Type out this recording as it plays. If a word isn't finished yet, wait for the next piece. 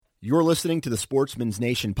You're listening to the Sportsman's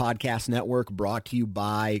Nation Podcast Network, brought to you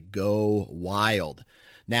by Go Wild.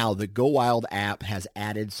 Now, the Go Wild app has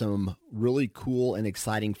added some really cool and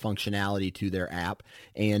exciting functionality to their app,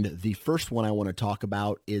 and the first one I want to talk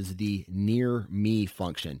about is the Near Me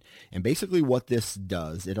function. And basically what this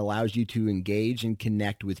does, it allows you to engage and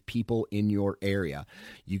connect with people in your area.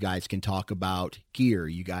 You guys can talk about gear,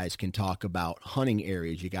 you guys can talk about hunting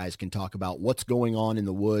areas, you guys can talk about what's going on in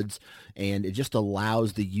the woods, and it just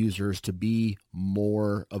allows the users to be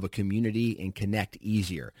more of a community and connect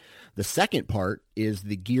easier. The second part is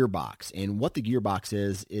the Gearbox, and what the Gearbox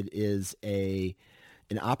is, it is an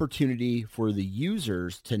opportunity for the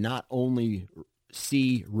users to not only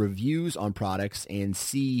see reviews on products and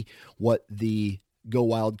see what the Go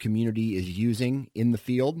Wild community is using in the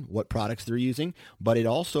field, what products they're using, but it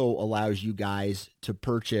also allows you guys to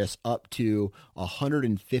purchase up to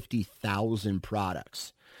 150,000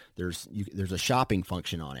 products. There's a shopping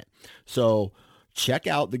function on it. So check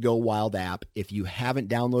out the Go Wild app. If you haven't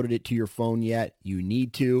downloaded it to your phone yet, you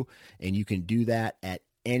need to, and you can do that at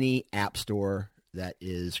any app store that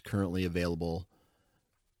is currently available.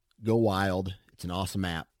 Go Wild. It's an awesome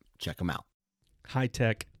app. Check them out. High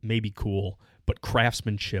tech may be cool, but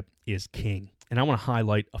craftsmanship is king. And I want to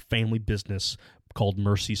highlight a family business called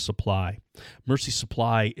Mercy Supply. Mercy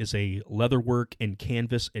Supply is a leatherwork and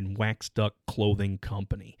canvas and wax duck clothing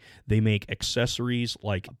company. They make accessories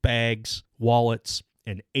like bags, wallets,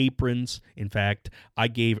 and aprons. In fact, I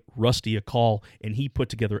gave Rusty a call, and he put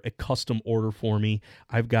together a custom order for me.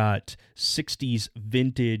 I've got 60s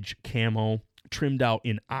vintage camo trimmed out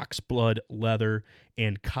in oxblood leather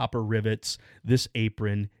and copper rivets. This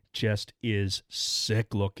apron just is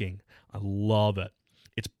sick looking. I love it.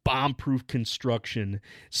 It's bomb-proof construction,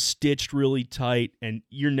 stitched really tight, and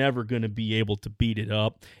you're never going to be able to beat it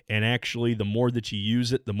up. And actually, the more that you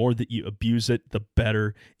use it, the more that you abuse it, the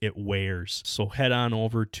better it wears. So head on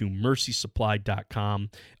over to mercysupply.com.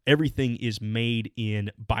 Everything is made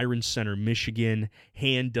in Byron Center, Michigan,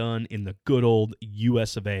 hand-done in the good old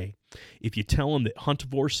US of A. If you tell him that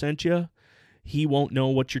Huntivore sent you, he won't know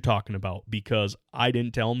what you're talking about because I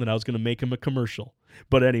didn't tell him that I was going to make him a commercial.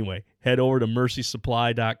 But anyway, head over to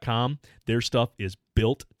mercysupply.com. Their stuff is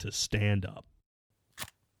built to stand up.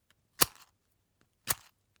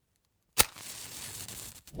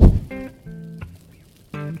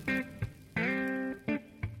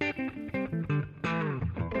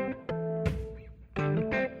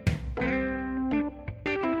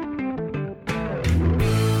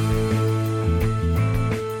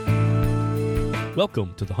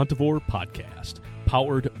 Welcome to the Huntivore Podcast,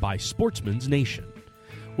 powered by Sportsman's Nation,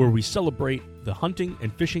 where we celebrate the hunting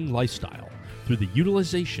and fishing lifestyle through the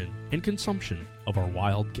utilization and consumption of our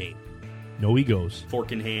wild game. No egos,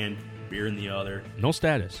 fork in hand, beer in the other, no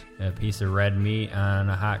status. A piece of red meat on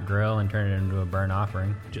a hot grill and turn it into a burnt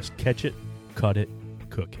offering. Just catch it, cut it,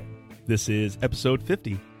 cook it. This is episode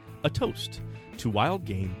 50, a toast to wild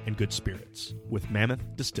game and good spirits with Mammoth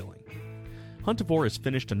Distilling. Huntivore has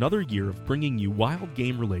finished another year of bringing you wild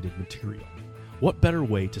game-related material. What better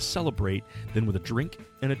way to celebrate than with a drink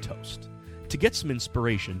and a toast? To get some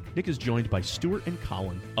inspiration, Nick is joined by Stuart and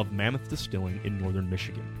Colin of Mammoth Distilling in northern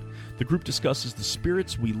Michigan. The group discusses the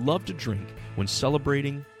spirits we love to drink when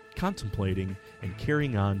celebrating, contemplating, and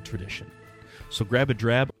carrying on tradition. So grab a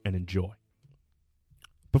drab and enjoy.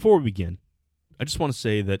 Before we begin, I just want to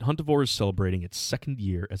say that Huntivore is celebrating its second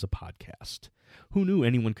year as a podcast. Who knew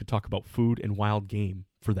anyone could talk about food and wild game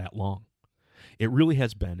for that long? It really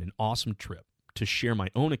has been an awesome trip to share my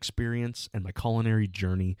own experience and my culinary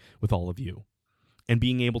journey with all of you, and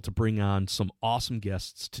being able to bring on some awesome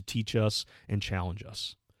guests to teach us and challenge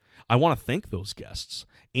us. I want to thank those guests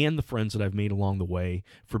and the friends that I've made along the way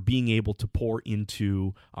for being able to pour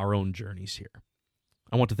into our own journeys here.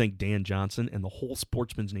 I want to thank Dan Johnson and the whole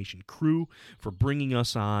Sportsman's Nation crew for bringing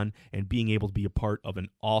us on and being able to be a part of an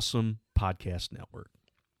awesome podcast network.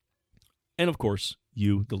 And of course,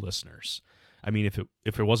 you, the listeners. I mean, if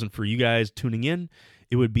it wasn't for you guys tuning in,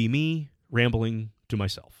 it would be me rambling to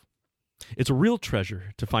myself. It's a real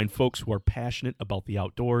treasure to find folks who are passionate about the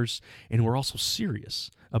outdoors and who are also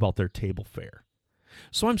serious about their table fare.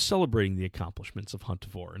 So I'm celebrating the accomplishments of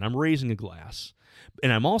Huntivore, and I'm raising a glass.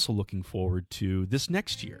 And I'm also looking forward to this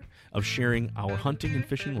next year of sharing our hunting and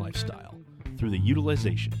fishing lifestyle through the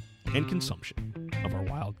utilization and consumption of our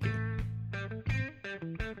wild game.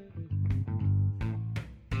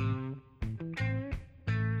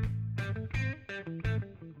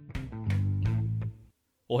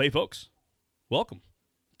 Well, hey, folks, welcome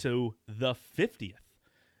to the 50th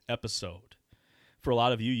episode. For a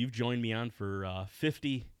lot of you, you've joined me on for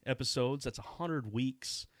 50 episodes. That's 100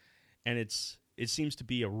 weeks, and it's it seems to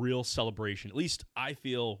be a real celebration. At least I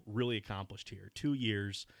feel really accomplished here. 2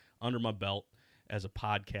 years under my belt as a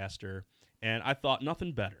podcaster, and I thought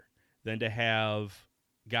nothing better than to have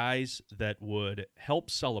guys that would help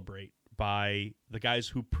celebrate by the guys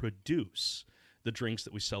who produce the drinks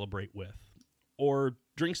that we celebrate with, or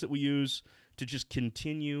drinks that we use to just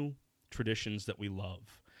continue traditions that we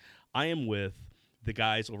love. I am with the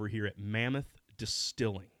guys over here at Mammoth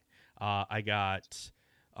Distilling. I got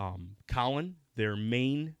Colin, their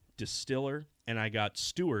main distiller, and I got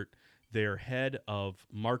Stuart, their head of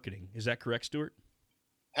marketing. Is that correct, Stuart?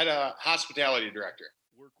 Head hospitality director.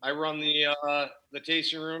 I run the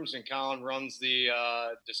tasting rooms, and Colin runs the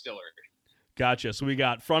distillery. Gotcha. So we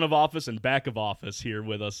got front of office and back of office here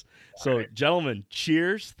with us. So, right. Gentlemen,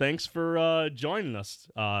 cheers. Thanks for joining us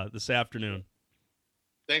this afternoon.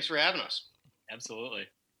 Thanks for having us. Absolutely.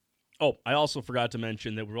 Oh, I also forgot to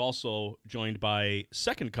mention that we're also joined by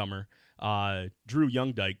second comer, Drew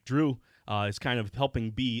Youngdyke. Drew is kind of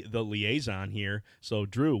helping be the liaison here. So,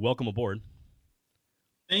 Drew, welcome aboard.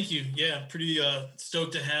 Thank you. Yeah, pretty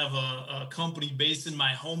stoked to have a company based in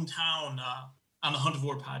my hometown on the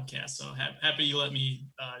Huntivore podcast. So happy you let me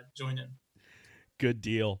join in. Good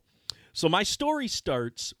deal. So my story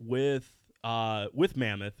starts with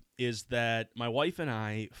Mammoth. Is that my wife and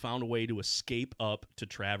I found a way to escape up to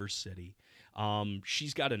Traverse City.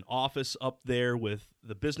 She's got an office up there with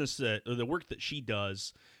the business or the work that she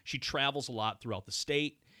does. She travels a lot throughout the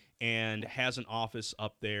state and has an office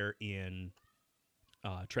up there in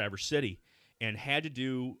Traverse City, and had to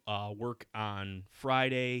do work on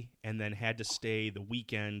Friday and then had to stay the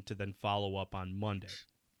weekend to then follow up on Monday.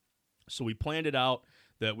 So we planned it out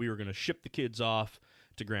that we were going to ship the kids off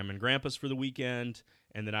to Grandma and Grandpa's for the weekend,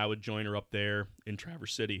 and then I would join her up there in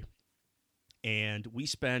Traverse City. And we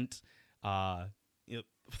spent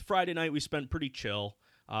Friday night, we spent pretty chill.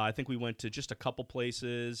 I think we went to just a couple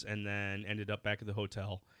places and then ended up back at the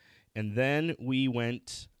hotel. And then we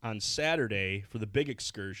went on Saturday for the big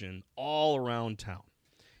excursion all around town.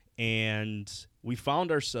 And we found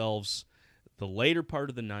ourselves the later part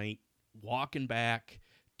of the night walking back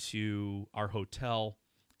to our hotel.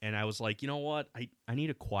 And I was like, you know what? I need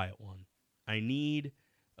a quiet one. I need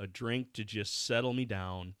a drink to just settle me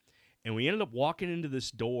down. And we ended up walking into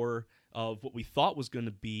this door of what we thought was going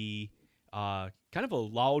to be kind of a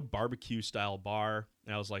loud barbecue-style bar.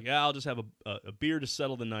 And I was like, yeah, I'll just have a beer to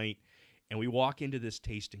settle the night. And we walk into this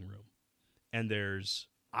tasting room. And there's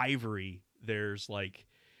ivory. There's like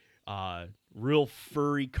real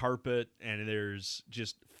furry carpet. And there's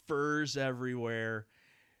just furs everywhere.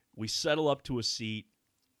 We settle up to a seat.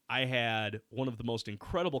 I had one of the most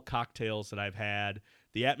incredible cocktails that I've had.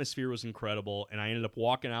 The atmosphere was incredible, and I ended up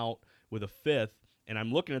walking out with a fifth, and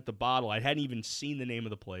I'm looking at the bottle. I hadn't even seen the name of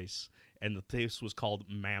the place, and the place was called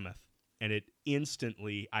Mammoth. And it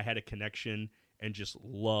instantly, I had a connection and just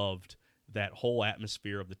loved that whole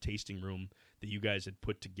atmosphere of the tasting room that you guys had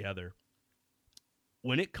put together.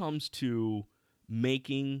 When it comes to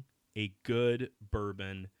making a good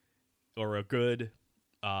bourbon or a good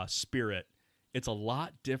spirit, it's a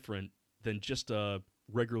lot different than just a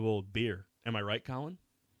regular old beer. Am I right, Colin?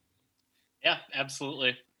 Yeah,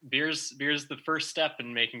 absolutely. Beer's the first step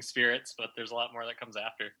in making spirits, but there's a lot more that comes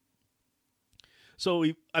after. So,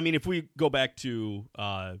 if we go back to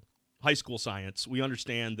high school science, we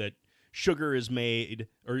understand that sugar is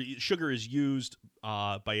used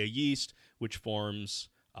by a yeast, which forms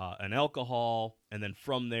an alcohol, and then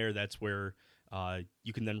from there, that's where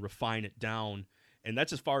you can then refine it down. And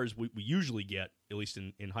that's as far as we usually get, at least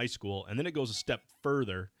in high school. And then it goes a step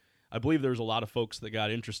further. I believe there's a lot of folks that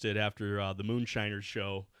got interested after the Moonshiners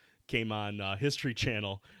show came on History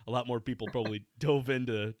Channel. A lot more people probably dove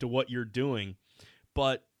into what you're doing.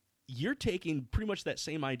 But you're taking pretty much that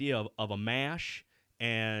same idea of a mash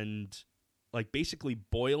and like basically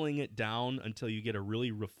boiling it down until you get a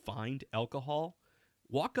really refined alcohol.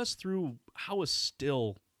 Walk us through how a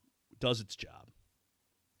still does its job.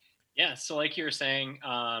 Yeah, so like you were saying,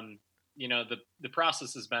 the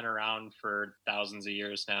process has been around for thousands of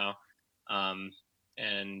years now,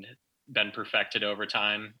 and been perfected over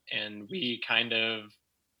time. And we kind of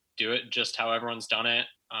do it just how everyone's done it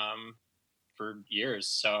for years.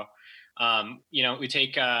 So,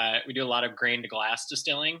 we do a lot of grain to glass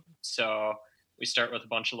distilling. So we start with a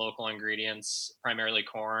bunch of local ingredients, primarily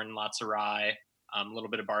corn, lots of rye, a little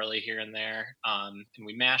bit of barley here and there. And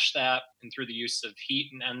we mash that, and through the use of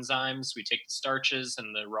heat and enzymes, we take the starches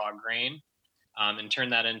and the raw grain and turn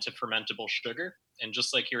that into fermentable sugar. And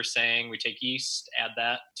just like you were saying, we take yeast, add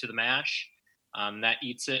that to the mash, that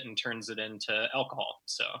eats it and turns it into alcohol.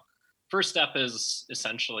 So first step is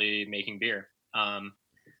essentially making beer.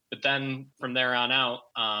 But then from there on out,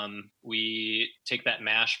 we take that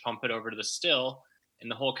mash, pump it over to the still.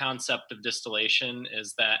 And the whole concept of distillation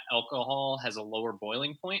is that alcohol has a lower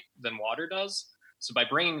boiling point than water does. So by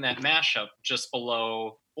bringing that mash up just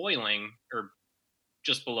below boiling, or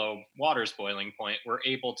just below water's boiling point, we're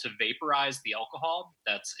able to vaporize the alcohol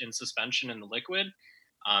that's in suspension in the liquid,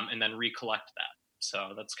 and then recollect that. So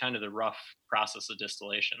that's kind of the rough process of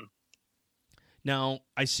distillation. Now,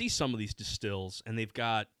 I see some of these distills, and they've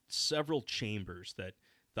got several chambers that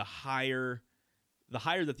the higher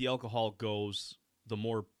that the alcohol goes, the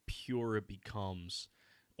more pure it becomes.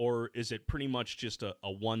 Or is it pretty much just a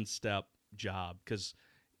one-step job? Because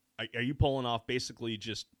are you pulling off basically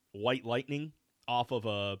just white lightning off of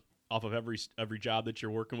every job that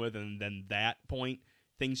you're working with, and then that point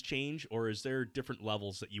things change? Or is there different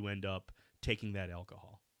levels that you end up taking that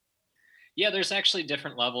alcohol? Yeah, there's actually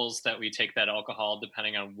different levels that we take that alcohol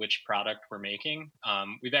depending on which product we're making.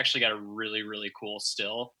 We've actually got a really, really cool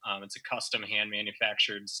still. It's a custom hand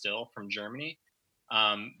manufactured still from Germany,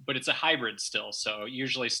 but it's a hybrid still. So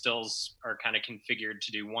usually stills are kind of configured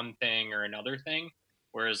to do one thing or another thing,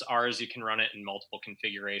 whereas ours, you can run it in multiple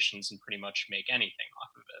configurations and pretty much make anything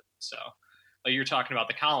off of it. So you're talking about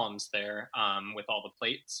the columns there, with all the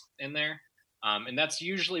plates in there. And that's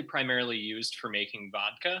usually primarily used for making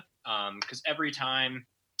vodka, because every time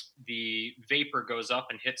the vapor goes up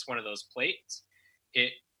and hits one of those plates,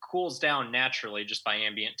 it cools down naturally just by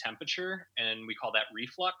ambient temperature, and we call that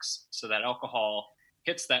reflux. So that alcohol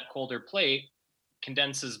hits that colder plate,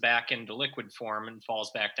 condenses back into liquid form, and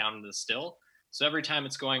falls back down into the still. So every time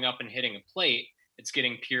it's going up and hitting a plate, it's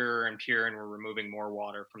getting purer and purer, and we're removing more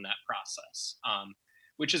water from that process.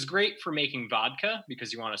 Which is great for making vodka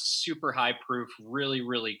because you want a super high proof, really,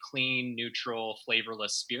 really clean, neutral,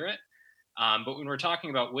 flavorless spirit. But when we're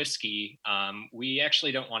talking about whiskey, we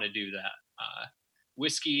actually don't want to do that.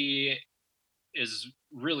 Whiskey is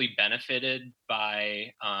really benefited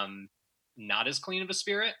by not as clean of a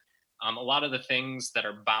spirit. A lot of the things that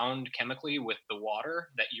are bound chemically with the water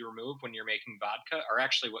that you remove when you're making vodka are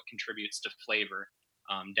actually what contributes to flavor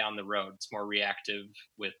down the road. It's more reactive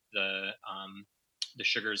with the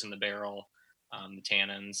sugars in the barrel, the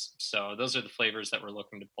tannins. So those are the flavors that we're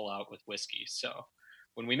looking to pull out with whiskey. So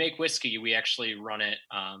when we make whiskey, we actually run it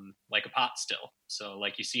like a pot still. So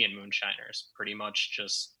like you see in moonshiners, pretty much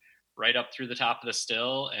just right up through the top of the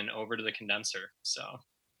still and over to the condenser. So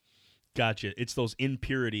gotcha. It's those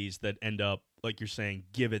impurities that end up, like you're saying,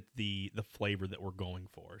 give it the flavor that we're going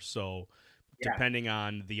for. So depending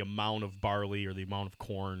on the amount of barley or the amount of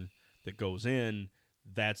corn that goes in,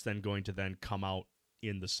 that's then going to then come out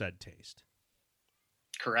in the said taste.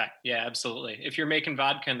 Correct. Yeah, absolutely. If you're making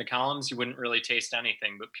vodka in the columns, you wouldn't really taste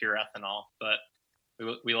anything but pure ethanol, but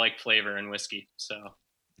we like flavor in whiskey. So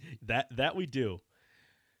that we do.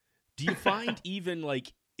 Do you find even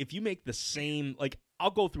like if you make the same, like I'll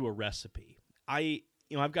go through a recipe.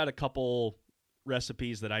 I've got a couple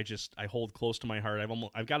recipes that I hold close to my heart.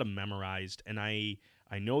 I've got them memorized, and I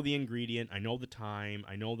know the ingredient, I know the time,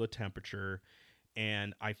 I know the temperature,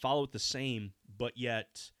 and I follow it the same, but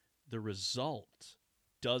yet the result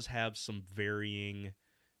does have some varying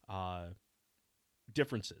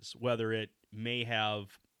differences, whether it may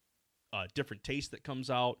have a different taste that comes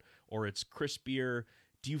out or it's crispier.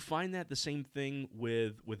 Do you find that the same thing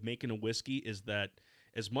with making a whiskey, is that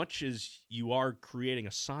as much as you are creating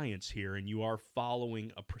a science here and you are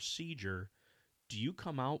following a procedure, do you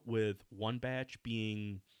come out with one batch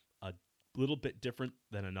being a little bit different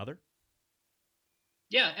than another?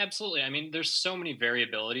 Yeah, absolutely. I mean, there's so many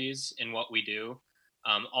variabilities in what we do,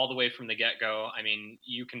 all the way from the get-go. I mean,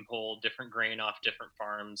 you can pull different grain off different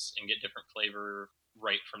farms and get different flavor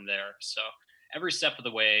right from there. So every step of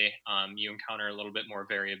the way, you encounter a little bit more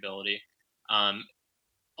variability.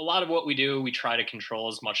 A lot of what we do, we try to control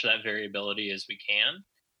as much of that variability as we can.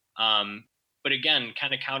 But again,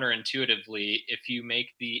 kind of counterintuitively, if you make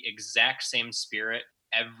the exact same spirit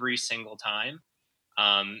every single time,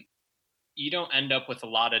 you don't end up with a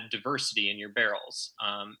lot of diversity in your barrels,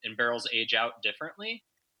 and barrels age out differently.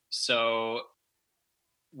 So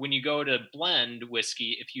when you go to blend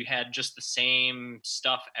whiskey, if you had just the same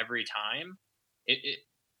stuff every time,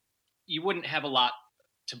 you wouldn't have a lot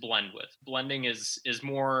to blend with. Blending is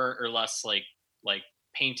more or less like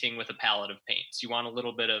painting with a palette of paints. You want a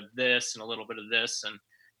little bit of this and a little bit of this, and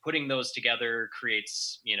putting those together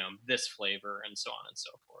creates, this flavor and so on and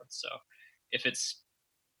so forth. So if it's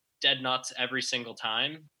dead nuts every single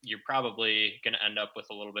time, you're probably going to end up with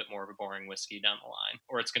a little bit more of a boring whiskey down the line,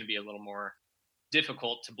 or it's going to be a little more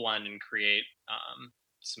difficult to blend and create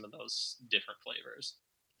some of those different flavors.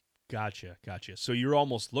 Gotcha. So you're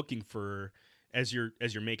almost looking for as you're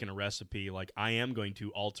making a recipe, like I am going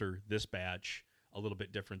to alter this batch a little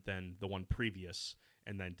bit different than the one previous,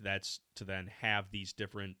 and then that's to then have these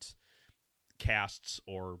different casts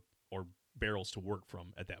or barrels to work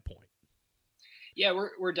from at that point. Yeah,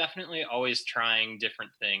 we're definitely always trying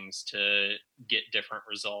different things to get different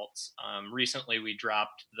results. Recently, we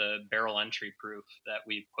dropped the barrel entry proof that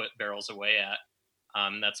we put barrels away at.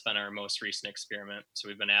 That's been our most recent experiment. So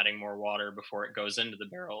we've been adding more water before it goes into the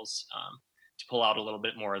barrels to pull out a little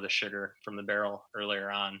bit more of the sugar from the barrel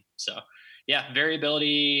earlier on. So yeah,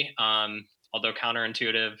 variability, although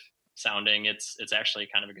counterintuitive sounding, it's actually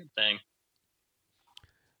kind of a good thing.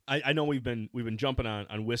 I know we've been jumping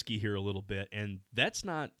on whiskey here a little bit, and that's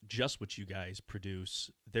not just what you guys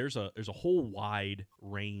produce. There's a whole wide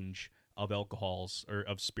range of alcohols or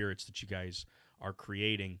of spirits that you guys are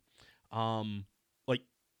creating. Like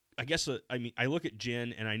I guess I mean I look at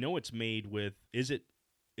gin and I know it's made with is it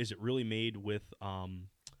really made with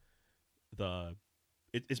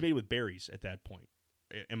it's made with berries at that point.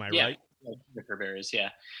 Am I right? Juniper berries, yeah.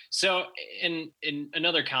 So, in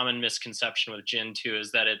another common misconception with gin too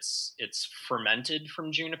is that it's fermented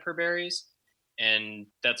from juniper berries, and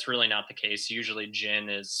that's really not the case. Usually, gin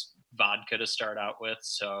is vodka to start out with,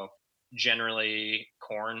 so generally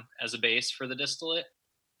corn as a base for the distillate,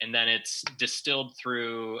 and then it's distilled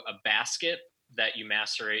through a basket that you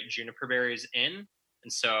macerate juniper berries in,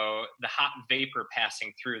 and so the hot vapor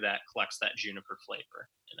passing through that collects that juniper flavor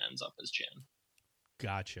and ends up as gin.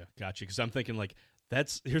 Gotcha. Because I'm thinking like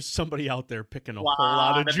here's somebody out there picking a whole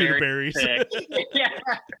lot of juniper berries. Yeah,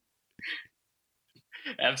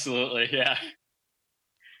 absolutely. Yeah.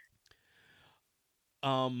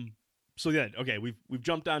 So yeah, okay. We've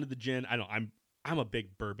jumped onto the gin. I'm a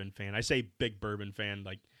big bourbon fan. I say big bourbon fan.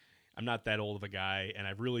 Like I'm not that old of a guy, and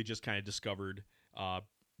I've really just kind of discovered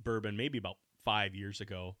bourbon maybe about 5 years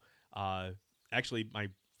ago. Actually, my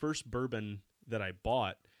first bourbon that I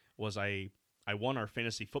bought was I won our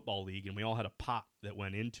fantasy football league, and we all had a pot that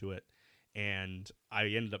went into it, and I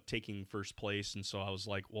ended up taking first place. And so I was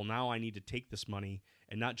like, well, now I need to take this money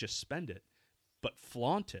and not just spend it, but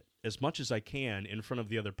flaunt it as much as I can in front of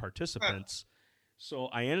the other participants. So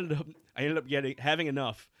I ended up having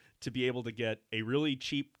enough to be able to get a really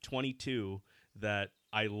cheap 22 that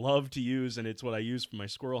I love to use, and it's what I use for my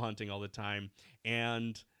squirrel hunting all the time.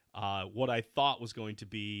 And what I thought was going to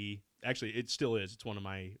be, actually, it still is. It's one of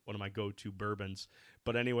my go-to bourbons.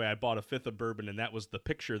 But anyway, I bought a fifth of bourbon, and that was the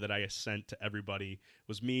picture that I sent to everybody. It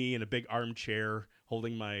was me in a big armchair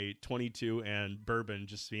holding my 22 and bourbon,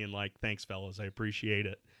 just being like, "Thanks, fellas, I appreciate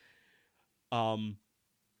it."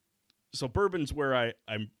 So bourbon's where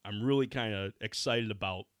I'm really kind of excited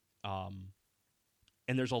about.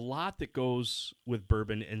 And there's a lot that goes with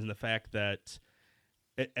bourbon, in the fact that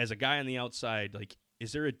as a guy on the outside, like,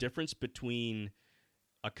 is there a difference between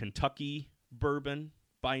a Kentucky bourbon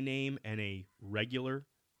by name and a regular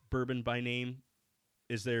bourbon by name?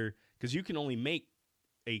 Is there, because you can only make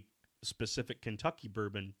a specific Kentucky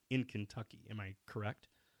bourbon in Kentucky. Am I correct?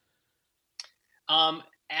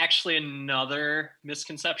 Actually, another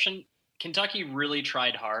misconception. Kentucky really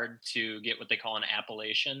tried hard to get what they call an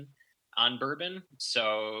appellation on bourbon.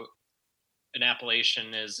 So an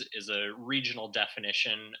appellation is a regional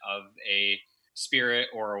definition of a spirit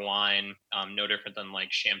or a wine, no different than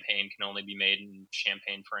like champagne can only be made in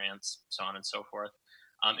Champagne, France, so on and so forth.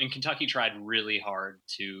 And Kentucky tried really hard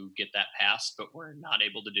to get that passed, but we're not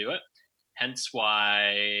able to do it. Hence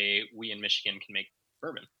why we in Michigan can make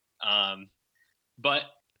bourbon. But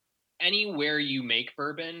anywhere you make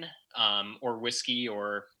bourbon or whiskey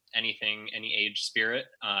or anything, any aged spirit,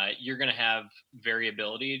 you're going to have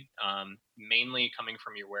variability, mainly coming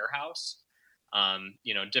from your warehouse.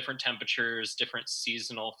 Different temperatures, different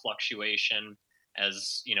seasonal fluctuation.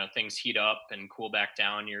 As things heat up and cool back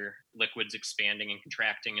down, your liquid's expanding and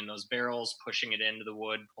contracting in those barrels, pushing it into the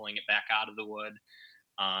wood, pulling it back out of the wood.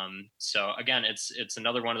 So again, it's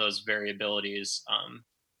another one of those variabilities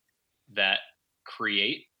that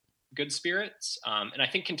create good spirits. And I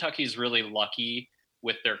think Kentucky is really lucky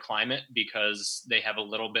with their climate because they have a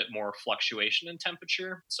little bit more fluctuation in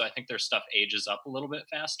temperature. So I think their stuff ages up a little bit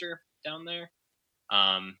faster down there.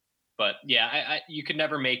 But yeah, you could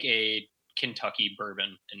never make a Kentucky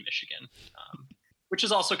bourbon in Michigan, which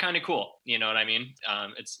is also kind of cool. You know what I mean?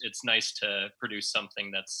 It's nice to produce something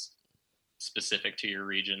that's specific to your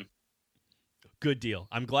region. Good deal.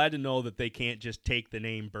 I'm glad to know that they can't just take the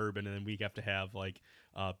name bourbon and then we have to have like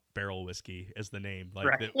barrel whiskey as the name. Like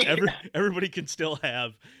right. Everybody can still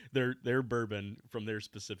have their bourbon from their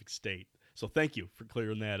specific state. So thank you for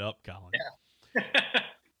clearing that up, Colin. Yeah.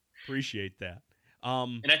 Appreciate that.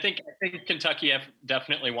 And I think Kentucky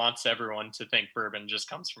definitely wants everyone to think bourbon just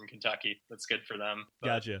comes from Kentucky. That's good for them. But.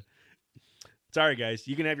 Gotcha. Sorry, guys.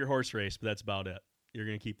 You can have your horse race, but that's about it. You're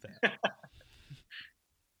going to keep that.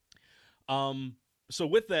 So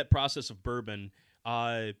with that process of bourbon,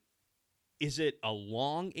 is it a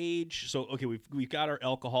long age? So, okay, we've got our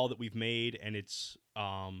alcohol that we've made, and it's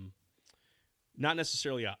not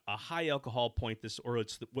necessarily a high alcohol point, or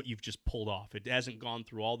it's what you've just pulled off. It hasn't gone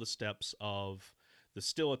through all the steps of the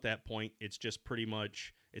still at that point. It's just pretty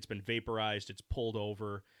much, it's been vaporized, it's pulled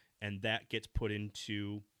over, and that gets put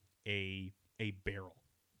into a barrel.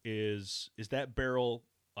 Is that barrel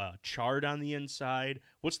charred on the inside?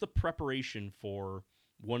 What's the preparation for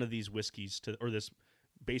one of these whiskeys or this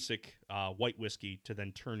basic white whiskey to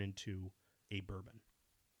then turn into a bourbon?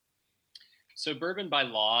 So bourbon by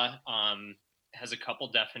law has a couple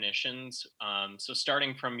definitions. So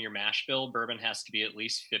starting from your mash bill, bourbon has to be at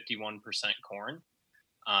least 51% corn.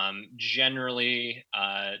 Generally,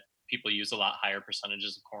 people use a lot higher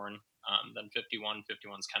percentages of corn than 51.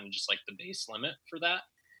 51 is kind of just like the base limit for that.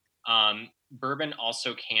 Bourbon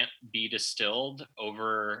also can't be distilled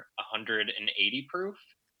over 180 proof.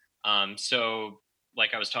 So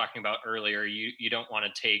like I was talking about earlier, you don't want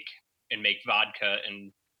to take and make vodka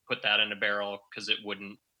and put that in a barrel because it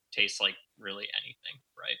wouldn't taste like really anything,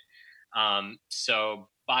 right? So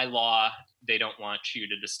by law, they don't want you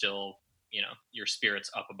to distill, your spirits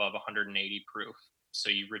up above 180 proof. So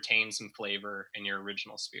you retain some flavor in your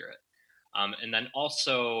original spirit. And then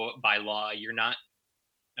also by law,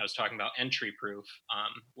 I was talking about entry proof,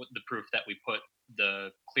 with the proof that we put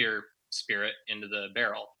the clear spirit into the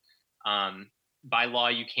barrel. By law,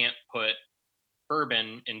 you can't put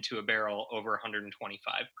bourbon into a barrel over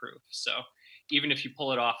 125 proof. So even if you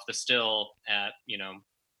pull it off the still at,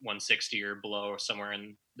 160 or below or somewhere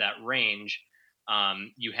in that range,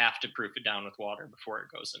 you have to proof it down with water before it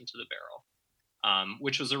goes into the barrel,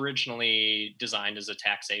 which was originally designed as a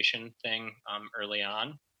taxation thing early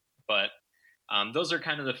on. But those are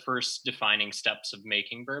kind of the first defining steps of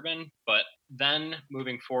making bourbon. But then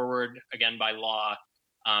moving forward, again, by law,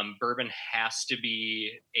 bourbon has to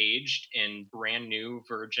be aged in brand new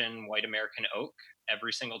virgin white American oak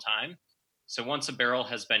every single time. So once a barrel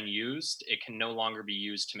has been used, it can no longer be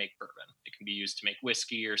used to make bourbon. It can be used to make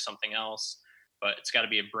whiskey or something else, but it's got to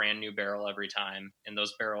be a brand new barrel every time. And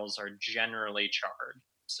those barrels are generally charred.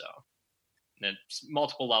 So it's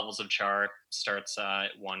multiple levels of char. Starts at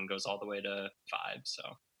 1, goes all the way to 5. So,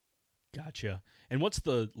 gotcha. And what's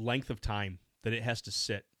the length of time that it has to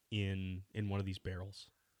sit in one of these barrels?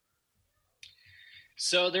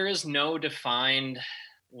 So there is no defined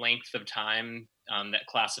length of time that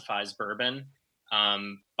classifies bourbon.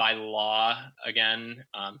 By law, again,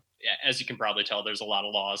 as you can probably tell, there's a lot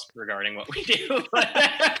of laws regarding what we do.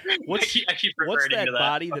 What's that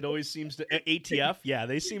body that always seems to ATF? Yeah,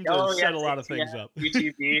 they seem to set a lot of things up.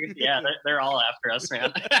 UTV, yeah, they're all after us,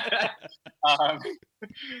 man.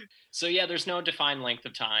 So yeah, there's no defined length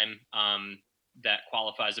of time that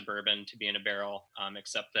qualifies a bourbon to be in a barrel,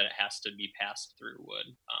 except that it has to be passed through wood.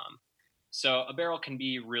 So a barrel can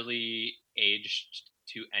be really aged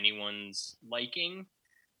to anyone's liking.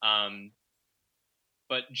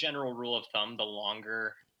 But general rule of thumb, the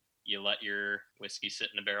longer you let your whiskey sit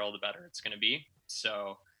in a barrel, the better it's going to be.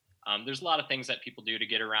 So there's a lot of things that people do to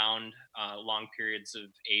get around long periods of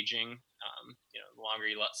aging. The longer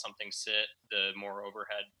you let something sit, the more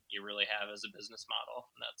overhead you really have as a business model.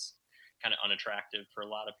 And that's kind of unattractive for a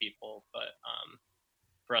lot of people. But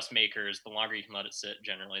for us makers, the longer you can let it sit,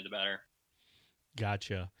 generally the better.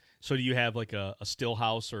 Gotcha. So do you have like a still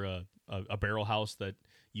house or a barrel house that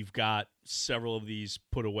you've got several of these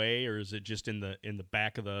put away, or is it just in the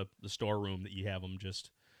back of the storeroom that you have them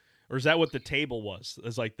just, or is that what the table was?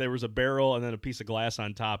 It's like there was a barrel and then a piece of glass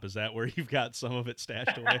on top. Is that where you've got some of it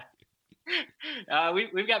stashed away?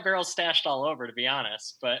 We've got barrels stashed all over, to be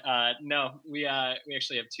honest. But no, we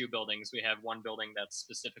actually have 2 buildings. We have one building that's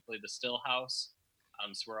specifically the still house,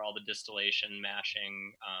 so where all the distillation,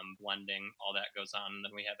 mashing, blending, all that goes on. And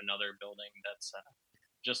then we have another building that's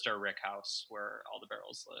just our rick house where all the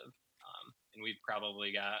barrels live. And we've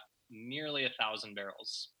probably got nearly 1,000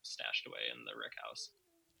 barrels stashed away in the rick house.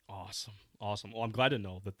 Awesome. Well, I'm glad to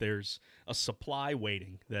know that there's a supply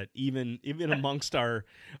waiting, that even amongst our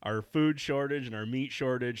food shortage and our meat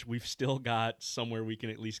shortage, we've still got somewhere we can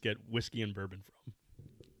at least get whiskey and bourbon from.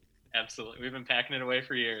 Absolutely. We've been packing it away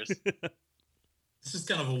for years. This is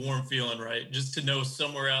kind of a warm feeling, right? Just to know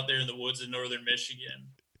somewhere out there in the woods of northern Michigan,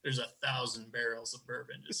 there's 1,000 barrels of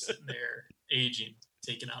bourbon just sitting there, aging,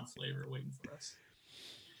 taking on flavor, waiting for us.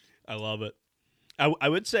 I love it. I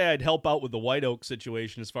would say I'd help out with the white oak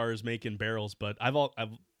situation as far as making barrels, but I've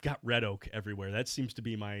got red oak everywhere. That seems to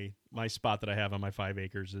be my spot that I have on my 5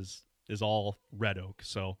 acres is all red oak.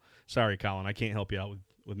 So sorry, Colin, I can't help you out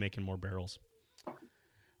with making more barrels.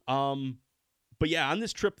 But yeah, on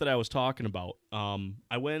this trip that I was talking about,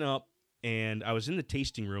 I went up and I was in the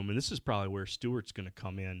tasting room, and this is probably where Stuart's going to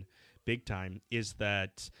come in big time, is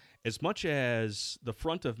that as much as the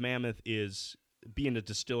front of Mammoth is being a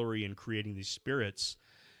distillery and creating these spirits,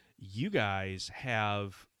 you guys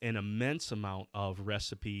have an immense amount of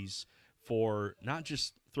recipes for not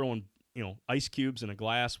just throwing, ice cubes in a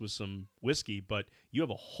glass with some whiskey, but you have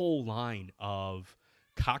a whole line of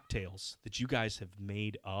cocktails that you guys have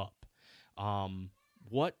made up.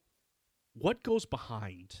 What goes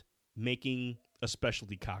behind making a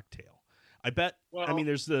specialty cocktail? I bet. Well, I mean,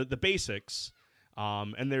 there's the basics,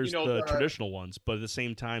 and there's the traditional ones, but at the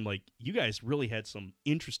same time, like, you guys really had some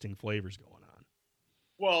interesting flavors going on.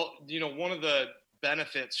 Well, one of the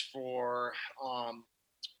benefits for,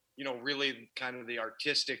 really kind of the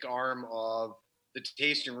artistic arm of the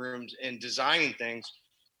tasting rooms and designing things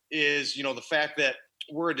is, the fact that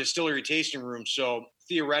we're a distillery tasting room. So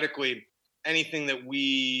theoretically, anything that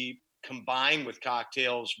we combine with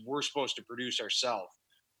cocktails, we're supposed to produce ourselves.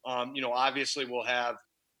 Obviously we'll have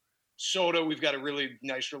soda. We've got a really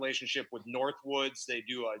nice relationship with Northwoods. They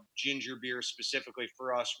do a ginger beer specifically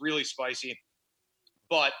for us, really spicy.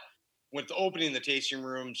 But with opening the tasting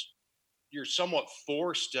rooms, you're somewhat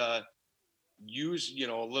forced to use,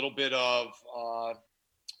 a little bit of,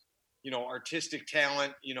 artistic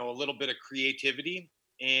talent, a little bit of creativity,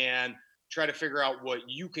 and try to figure out what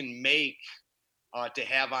you can make to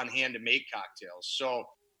have on hand to make cocktails. So,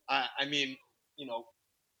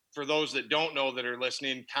 for those that don't know that are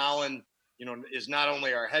listening, Colin, is not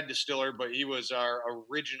only our head distiller, but he was our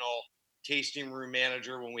original tasting room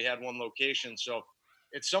manager when we had one location. So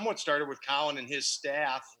it somewhat started with Colin and his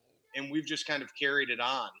staff, and we've just kind of carried it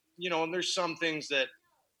on. And there's some things that,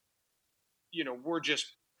 we're just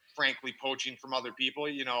frankly poaching from other people.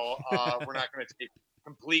 We're not going to take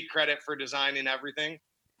complete credit for designing everything.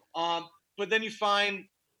 But then you find,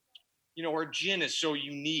 our gin is so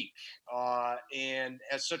unique and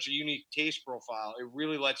has such a unique taste profile. It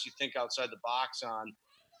really lets you think outside the box on,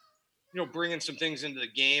 bringing some things into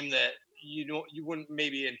the game that, you wouldn't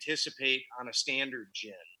maybe anticipate on a standard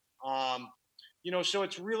gin. So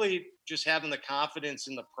it's really just having the confidence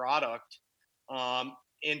in the product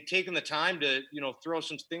and taking the time to, throw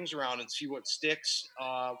some things around and see what sticks,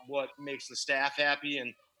 what makes the staff happy,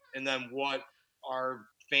 and then what our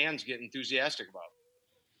fans get enthusiastic about.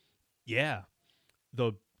 Yeah.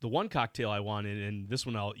 The one cocktail I wanted, and this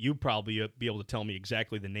one you probably be able to tell me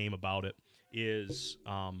exactly the name about it, is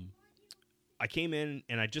I came in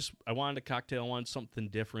and I wanted a cocktail, I wanted something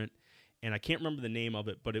different, and I can't remember the name of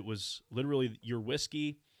it, but it was literally your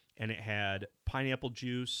whiskey, and it had pineapple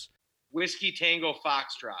juice. Whiskey Tango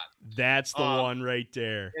Foxtrot. That's the one right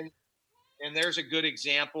there. And there's a good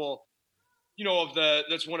example,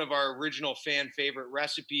 that's one of our original fan favorite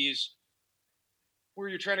recipes, where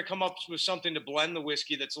you're trying to come up with something to blend the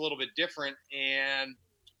whiskey that's a little bit different, and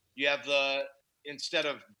you have instead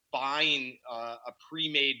of buying a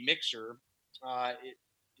pre-made mixer, it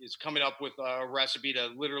is coming up with a recipe to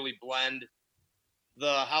literally blend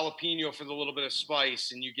the jalapeno for the little bit of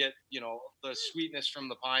spice, and you get, the sweetness from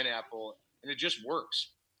the pineapple, and it just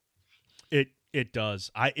works. It does.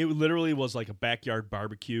 It literally was like a backyard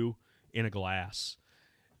barbecue in a glass,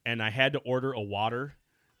 and I had to order a water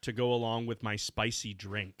to go along with my spicy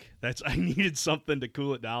drink. I needed something to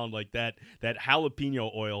cool it down. Like that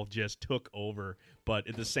jalapeno oil just took over, but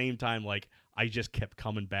at the same time, like, I just kept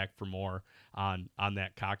coming back for more on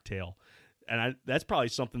that cocktail. And that's probably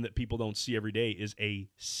something that people don't see every day, is a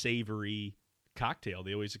savory cocktail.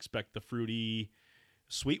 They always expect the fruity,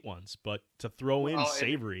 sweet ones, but to throw in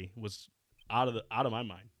savory was out of my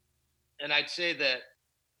mind. And I'd say that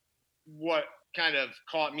what kind of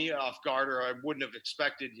caught me off guard, or I wouldn't have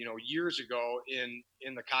expected, years ago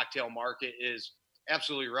in the cocktail market, is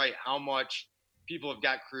absolutely right. How much people have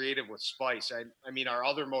got creative with spice. I mean, our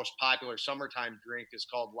other most popular summertime drink is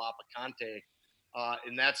called La Picante,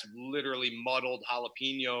 and that's literally muddled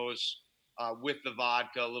jalapenos with the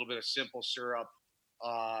vodka, a little bit of simple syrup,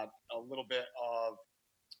 a little bit of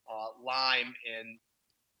lime, and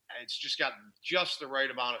it's just got just the right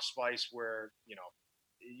amount of spice where,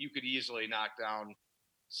 you could easily knock down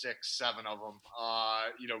 6-7 of them,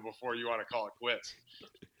 before you want to call it quits.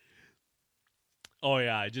 Oh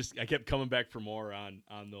yeah, I kept coming back for more on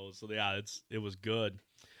those. So yeah, it was good.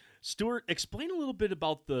 Stuart, explain a little bit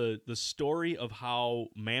about the story of how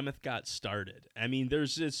Mammoth got started. I mean,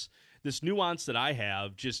 there's this nuance that I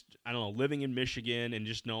have, just, I don't know, living in Michigan and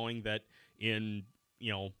just knowing that in,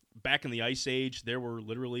 back in the Ice Age, there were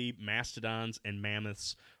literally mastodons and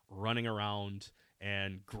mammoths running around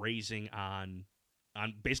and grazing on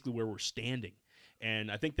basically where we're standing.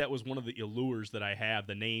 And I think that was one of the allures that I have.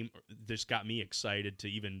 The name just got me excited to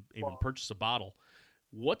even purchase a bottle.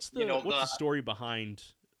 What's the story behind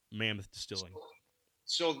Mammoth Distilling?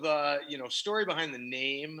 So the story behind the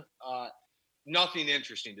name, nothing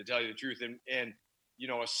interesting, to tell you the truth. And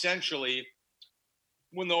essentially,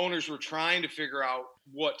 when the owners were trying to figure out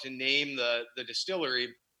what to name the distillery,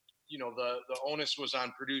 the onus was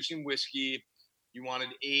on producing whiskey. You wanted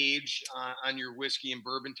age on your whiskey and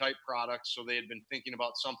bourbon type products. So they had been thinking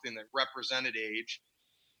about something that represented age.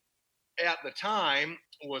 At the time,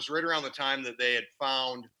 was right around the time that they had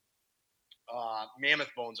found mammoth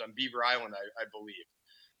bones on Beaver Island, I believe.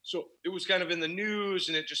 So it was kind of in the news,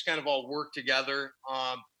 and it just kind of all worked together.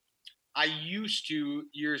 I used to,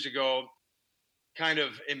 years ago, kind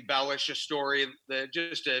of embellish a story that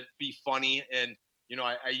just to be funny. And,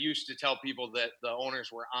 I used to tell people that the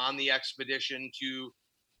owners were on the expedition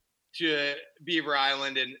to Beaver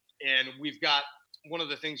Island. And we've got, one of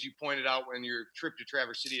the things you pointed out when your trip to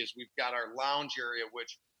Traverse City is we've got our lounge area,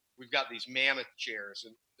 which we've got these mammoth chairs,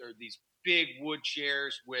 and they're these big wood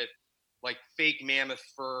chairs with like fake mammoth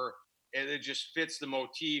fur, and it just fits the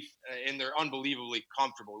motif, and they're unbelievably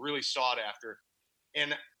comfortable, really sought after.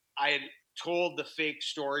 And I had told the fake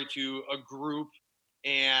story to a group,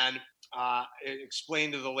 and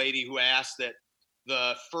explained to the lady who asked that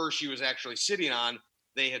the fur she was actually sitting on,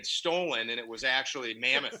 they had stolen, and it was actually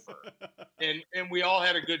mammoth fur. And we all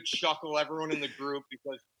had a good chuckle, everyone in the group,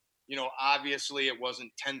 because, obviously it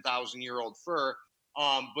wasn't 10,000-year-old fur.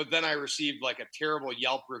 But then I received like a terrible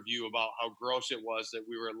Yelp review about how gross it was that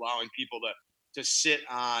we were allowing people to sit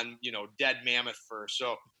on, dead mammoth fur.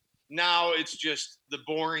 So now it's just the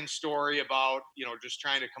boring story about, just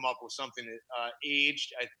trying to come up with something that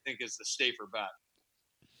aged, I think, is the safer bet.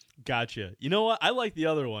 Gotcha. You know what? I like the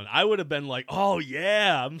other one. I would have been like, oh,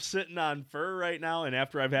 yeah, I'm sitting on fur right now. And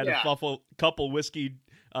after I've had a couple whiskey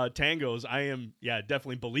tangos, I am,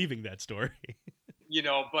 definitely believing that story.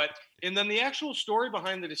 And then the actual story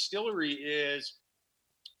behind the distillery is,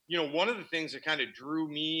 one of the things that kind of drew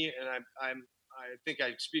me, and I think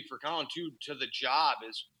I speak for Colin too, to the job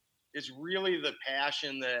is really the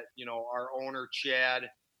passion that, our owner, Chad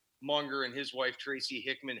Munger, and his wife, Tracy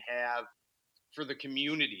Hickman, have for the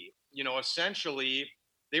community. Essentially,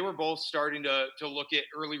 they were both starting to look at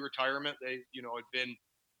early retirement. They, had been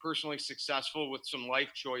personally successful with some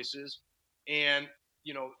life choices. And,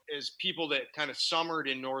 as people that kind of summered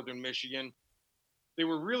in northern Michigan, they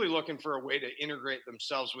were really looking for a way to integrate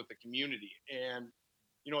themselves with the community. And,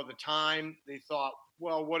 at the time, they thought,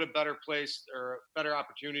 well, what a better place or a better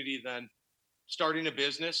opportunity than starting a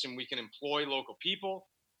business, and we can employ local people.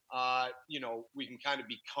 We can kind of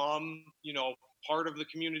become, part of the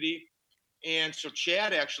community. And so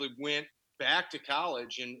Chad actually went back to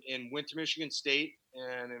college and went to Michigan State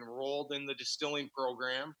and enrolled in the distilling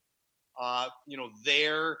program.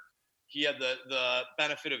 There he had the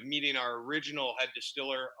benefit of meeting our original head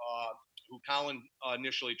distiller, who Colin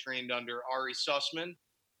initially trained under, Ari Sussman.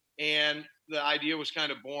 And the idea was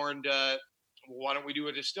kind of born to, why don't we do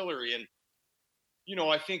a distillery? And,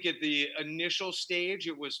 I think at the initial stage,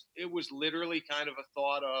 it was literally kind of a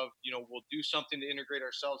thought of, we'll do something to integrate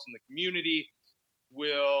ourselves in the community.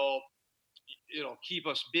 It'll keep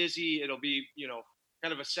us busy. It'll be,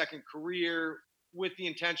 kind of a second career, with the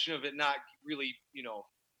intention of it not really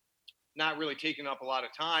taking up a lot of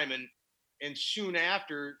time. And soon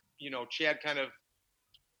after, Chad kind of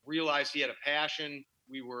realized he had a passion.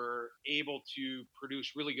 We were able to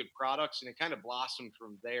produce really good products, and it kind of blossomed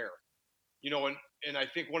from there. And I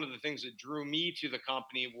think one of the things that drew me to the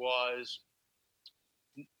company was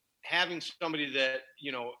having somebody that,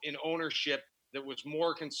 in ownership, that was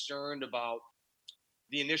more concerned about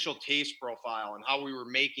the initial taste profile and how we were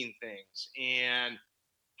making things and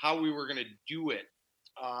how we were going to do it.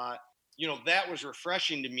 That was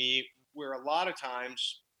refreshing to me, where a lot of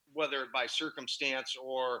times, whether by circumstance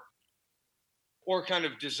or kind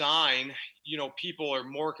of design, people are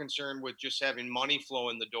more concerned with just having money flow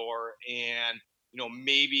in the door and,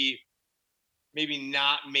 maybe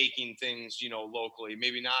not making things, locally,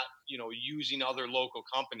 maybe not, using other local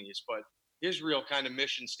companies. But his real kind of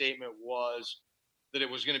mission statement was that it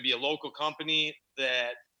was going to be a local company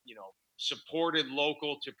that, supported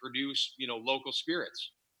local to produce, local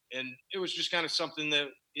spirits. And it was just kind of something that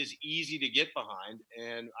is easy to get behind.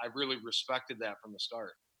 And I really respected that from the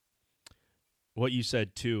start. What you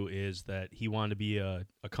said too is that he wanted to be a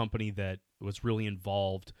company that was really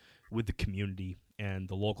involved with the community and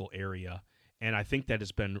the local area. And I think that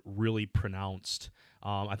has been really pronounced.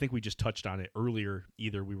 I think we just touched on it earlier,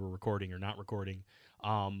 either we were recording or not recording.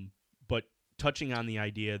 But touching on the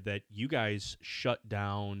idea that you guys shut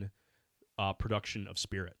down production of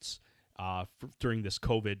spirits during this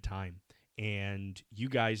COVID time. And you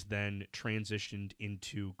guys then transitioned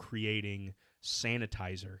into creating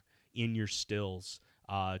sanitizer in your stills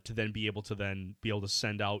to then be able to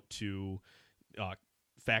send out to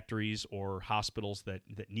factories or hospitals that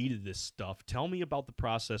needed this stuff. Tell me about the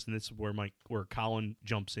process, and this is where Colin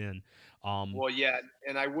jumps in. Well, yeah,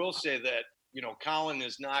 and I will say that, Colin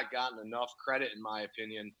has not gotten enough credit, in my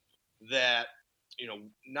opinion, that,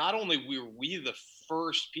 not only were we the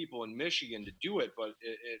first people in Michigan to do it, but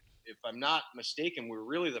if I'm not mistaken, we're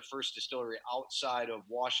really the first distillery outside of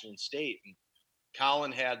Washington State. And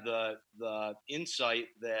Colin had the insight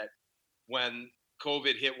that when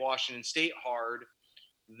COVID hit Washington State hard,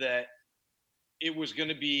 that it was going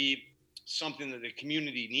to be something that the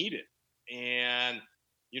community needed. And,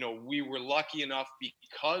 we were lucky enough,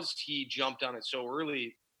 because he jumped on it so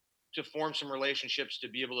early, to form some relationships to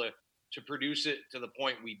be able to produce it to the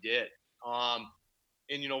point we did.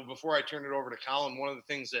 And, before I turn it over to Colin, one of the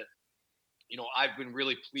things that, I've been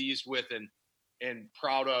really pleased with and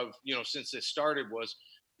proud of, since this started, was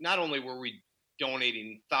not only were we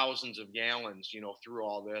donating thousands of gallons, through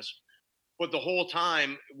all this, but the whole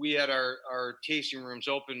time we had our tasting rooms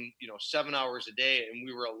open, 7 hours a day, and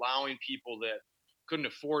we were allowing people that couldn't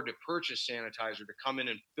afford to purchase sanitizer to come in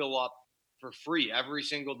and fill up for free every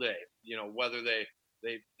single day, whether they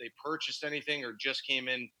purchased anything or just came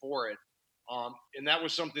in for it. And that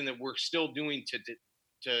was something that we're still doing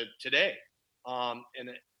to today. And,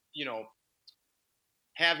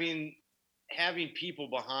 having people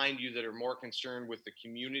behind you that are more concerned with the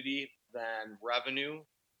community than revenue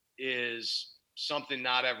is something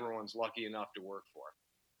not everyone's lucky enough to work for.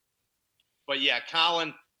 But yeah,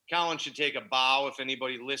 Colin should take a bow if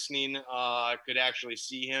anybody listening could actually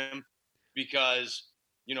see him, because,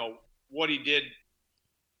 what he did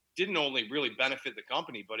didn't only really benefit the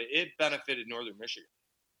company, but it benefited Northern Michigan.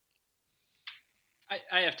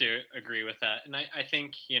 I have to agree with that. And I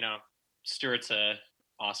think, Stuart's a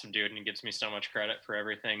awesome dude and he gives me so much credit for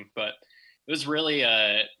everything, but it was really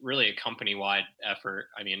a company-wide effort.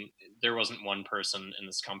 I mean, there wasn't one person in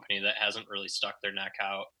this company that hasn't really stuck their neck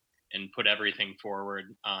out and put everything forward.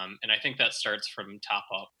 And I think that starts from top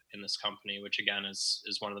up in this company, which again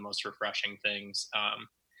is one of the most refreshing things.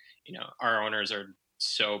 Our owners are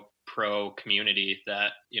so pro community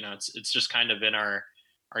that, it's just kind of in our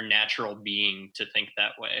natural being to think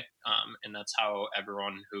that way. And that's how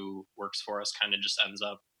everyone who works for us kind of just ends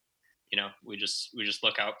up, we just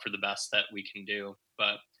look out for the best that we can do.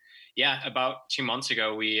 But yeah, about 2 months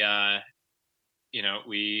ago, we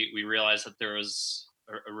realized that there was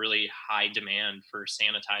a really high demand for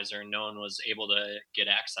sanitizer and no one was able to get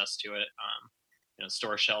access to it.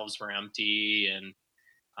 Store shelves were empty and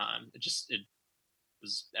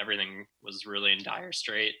everything was really in dire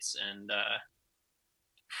straits. And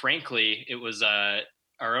frankly, it was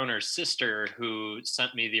our owner's sister who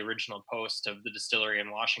sent me the original post of the distillery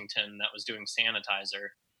in Washington that was doing sanitizer.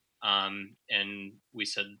 And we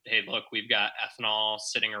said, hey, look, we've got ethanol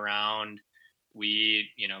sitting around.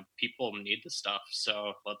 People need the stuff.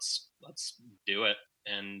 So let's do it.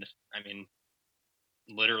 And I mean,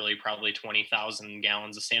 literally probably 20,000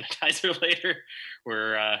 gallons of sanitizer later,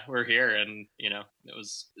 we're here. And, it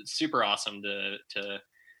was super awesome to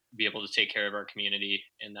be able to take care of our community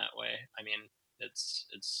in that way. I mean, it's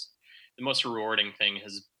the most rewarding thing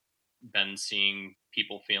has been seeing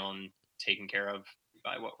people feeling taken care of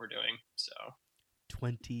by what we're doing. So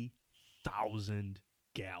 20,000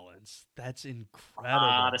 gallons. That's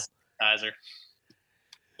incredible. Sanitizer.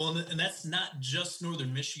 Well, and that's not just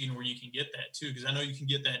Northern Michigan where you can get that too, because I know you can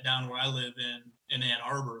get that down where I live in Ann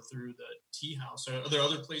Arbor through the tea house. Are there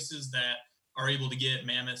other places that are able to get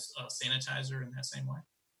Mammoth sanitizer in that same way?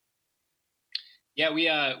 Yeah, we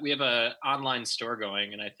have a online store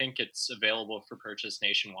going, and I think it's available for purchase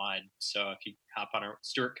nationwide. So if you hop on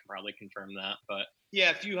Stuart can probably confirm that. But yeah,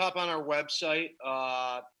 if you hop on our website,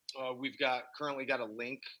 we've currently got a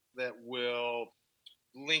link that will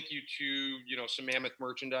link you to some Mammoth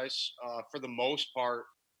merchandise. For the most part,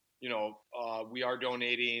 we are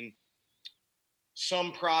donating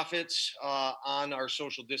some profits on our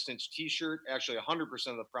social distance t-shirt. Actually 100%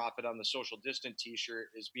 of the profit on the social distance t-shirt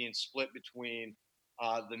is being split between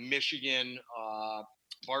the Michigan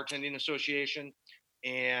Bartending Association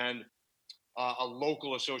and a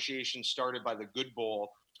local association started by the Good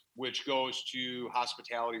Bowl which goes to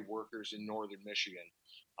hospitality workers in northern Michigan.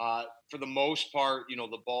 For the most part,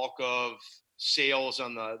 the bulk of sales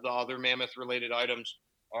on the other Mammoth related items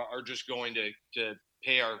are just going to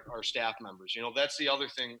pay our staff members. That's the other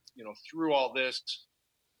thing, through all this,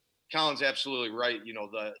 Colin's absolutely right.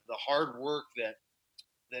 The hard work that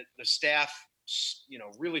the staff,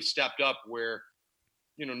 really stepped up where,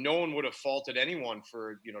 no one would have faulted anyone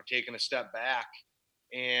for, taking a step back,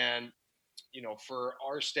 and, for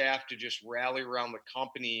our staff to just rally around the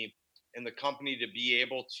company and the company to be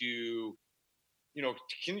able to,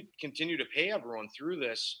 continue to pay everyone through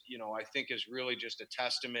this, I think is really just a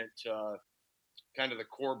testament to kind of the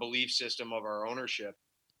core belief system of our ownership,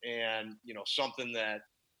 and, something that,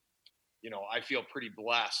 I feel pretty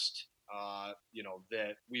blessed,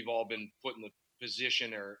 that we've all been put in the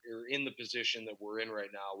position or in the position that we're in right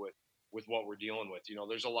now with what we're dealing with.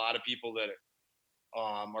 There's a lot of people that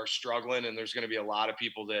are struggling, and there's going to be a lot of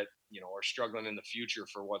people that, are struggling in the future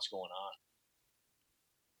for what's going on.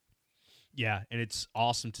 Yeah, and it's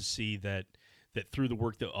awesome to see that through the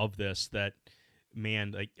work of this, that,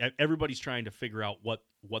 man, like everybody's trying to figure out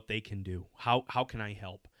what they can do. How can I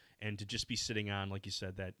help? And to just be sitting on, like you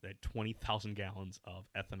said, that 20,000 gallons of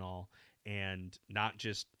ethanol, and not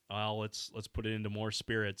just, well, let's put it into more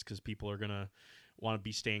spirits because people are gonna want to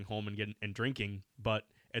be staying home and drinking, but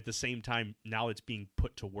at the same time, now it's being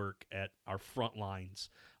put to work at our front lines.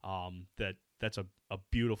 That's a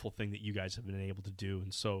beautiful thing that you guys have been able to do.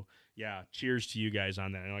 And so, yeah, cheers to you guys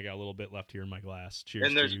on that. I know I got a little bit left here in my glass.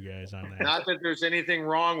 Cheers to you guys on that. Not that there's anything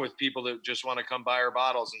wrong with people that just want to come buy our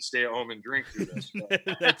bottles and stay at home and drink through this.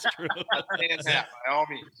 That's true. By all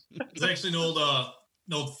means. There's actually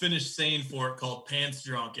an old Finnish saying for it called pants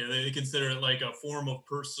drunk. They consider it like a form of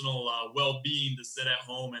personal well-being to sit at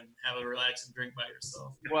home and have a relaxing drink by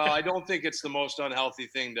yourself. Well, I don't think it's the most unhealthy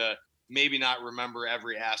thing to maybe not remember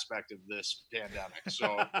every aspect of this pandemic.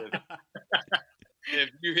 So if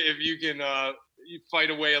you can you fight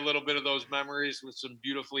away a little bit of those memories with some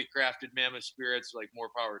beautifully crafted Mammoth spirits, like, more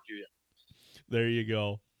power to you. There you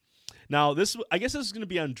go. Now, I guess this is going to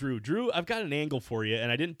be on Drew. Drew, I've got an angle for you,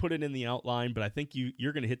 and I didn't put it in the outline, but I think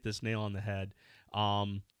you're going to hit this nail on the head.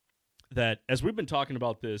 That as we've been talking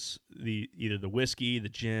about this, either the whiskey, the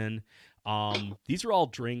gin, these are all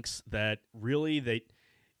drinks that really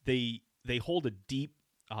they hold a deep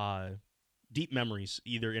memories,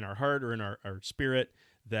 either in our heart or in our spirit,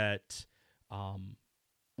 that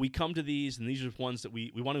we come to these, and these are ones that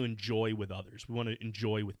we want to enjoy with others. We want to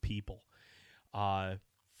enjoy with people.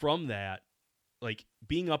 From that, like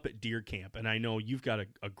being up at deer camp, and I know you've got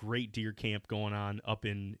a great deer camp going on up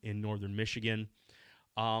in northern Michigan.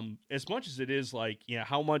 As much as it is like,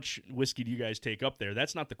 how much whiskey do you guys take up there?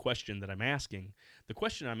 That's not the question that I'm asking. The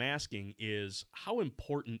question I'm asking is, how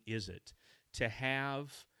important is it to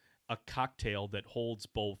have a cocktail that holds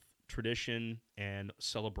both tradition and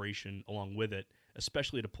celebration along with it,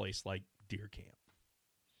 especially at a place like deer camp?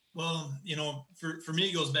 Well, for me,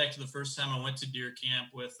 it goes back to the first time I went to deer camp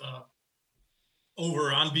with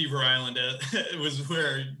over on Beaver Island. It was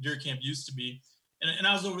where deer camp used to be, and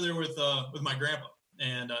I was over there with my grandpa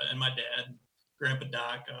and my dad, Grandpa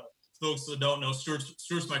Doc. Folks that don't know,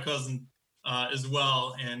 Stuart's my cousin as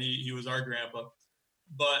well, and he was our grandpa.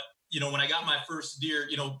 But when I got my first deer,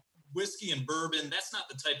 whiskey and bourbon, that's not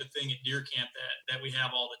the type of thing at deer camp that we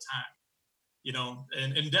have all the time.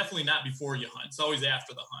 And definitely not before you hunt. It's always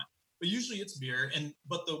after the hunt. But usually it's beer.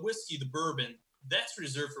 But the whiskey, the bourbon, that's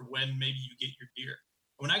reserved for when maybe you get your deer.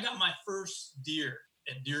 When I got my first deer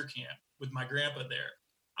at deer camp with my grandpa there,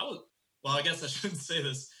 I guess I shouldn't say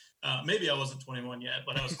this. Maybe I wasn't 21 yet,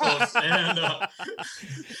 but I was close. And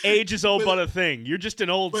age is but a thing. You're just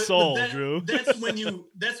an old soul, Drew. That's when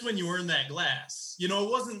you earn that glass. It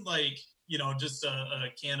wasn't like, just a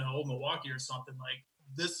can of Old Milwaukee or something. Like,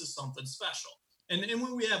 this is something special. And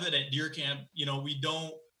when we have it at deer camp, we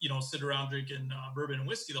don't, sit around drinking bourbon and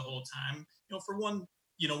whiskey the whole time. For one,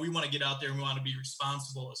 we want to get out there and we want to be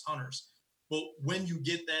responsible as hunters. But when you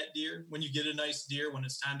get that deer, when you get a nice deer, when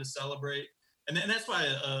it's time to celebrate, and that's why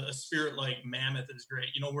a spirit like Mammoth is great.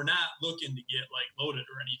 We're not looking to get like loaded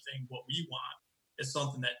or anything. What we want is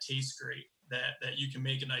something that tastes great, that you can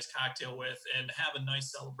make a nice cocktail with and have a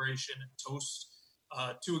nice celebration and toast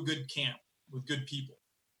to a good camp with good people.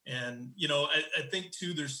 And, I think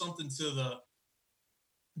too, there's something to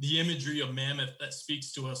the imagery of Mammoth that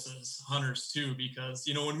speaks to us as hunters too, because,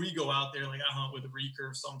 when we go out there, like I hunt with a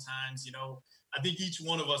recurve sometimes, I think each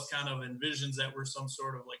one of us kind of envisions that we're some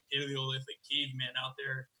sort of like Paleolithic caveman out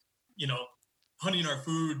there, hunting our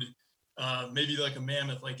food, maybe like a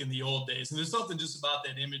mammoth, like in the old days. And there's something just about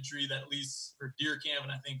that imagery that, at least for deer camp,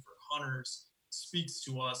 and I think for hunters, speaks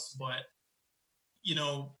to us. But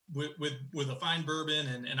with a fine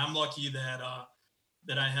bourbon, and I'm lucky that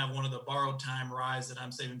I have one of the borrowed time ryes that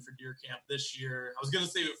I'm saving for deer camp this year. I was going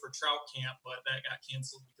to save it for trout camp, but that got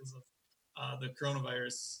canceled because of the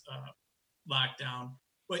coronavirus lockdown.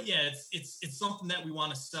 But yeah, it's something that we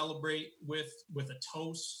want to celebrate with a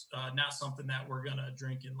toast, not something that we're going to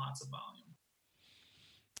drink in lots of volume.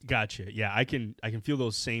 Gotcha. Yeah, I can feel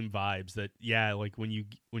those same vibes. That like when you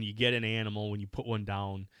get an animal, when you put one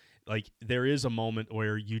down, like there is a moment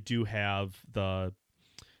where you do have the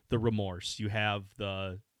remorse, you have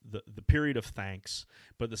the period of thanks,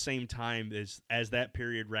 but at the same time, as that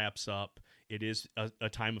period wraps up, it is a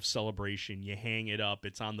time of celebration. You hang it up,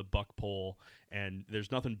 it's on the buck pole, and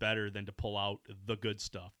there's nothing better than to pull out the good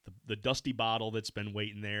stuff, the dusty bottle that's been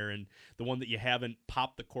waiting there, and the one that you haven't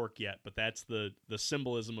popped the cork yet, but that's the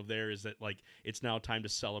symbolism of there, is that like it's now time to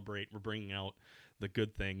celebrate. We're bringing out the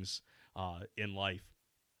good things in life.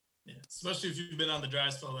 Yeah, especially if you've been on the dry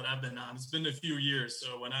spell that I've been on. It's been a few years,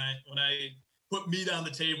 so when I put meat on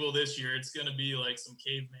the table this year, it's going to be like some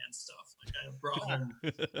caveman stuff. Like I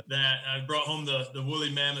brought home the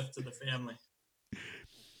woolly mammoth to the family.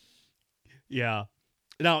 Yeah.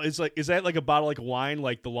 Now, is that like a bottle like wine?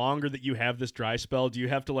 Like the longer that you have this dry spell, do you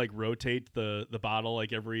have to like rotate the bottle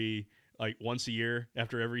like once a year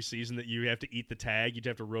after every season that you have to eat the tag? You'd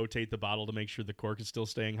have to rotate the bottle to make sure the cork is still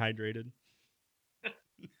staying hydrated.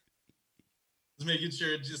 Making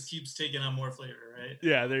sure it just keeps taking on more flavor, right?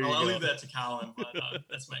 Yeah, there you go. I'll leave that to Colin, but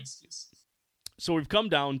that's my excuse. So we've come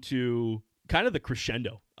down to kind of the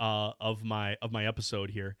crescendo of my episode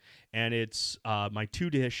here, and it's my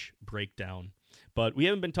 2-dish breakdown. But we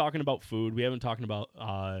haven't been talking about food. We haven't talking about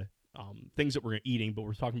things that we're eating, but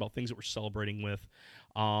we're talking about things that we're celebrating with.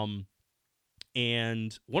 And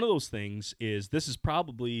one of those things is, this is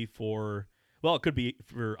probably it could be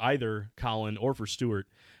for either Colin or for Stuart.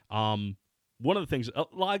 One of the things, a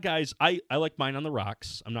lot of guys, I like mine on the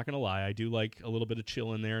rocks. I'm not going to lie. I do like a little bit of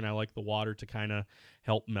chill in there, and I like the water to kind of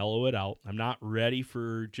help mellow it out. I'm not ready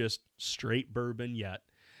for just straight bourbon yet,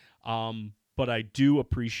 but I do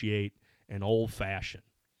appreciate an old-fashioned.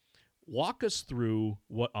 Walk us through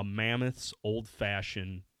what a Mammoth's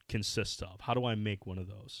old-fashioned consists of. How do I make one of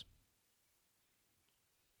those?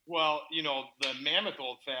 Well, the Mammoth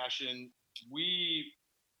old-fashioned, we...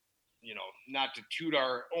 not to toot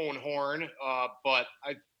our own horn, but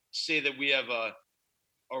I'd say that we have a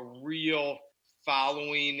real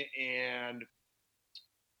following, and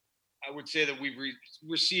I would say that we've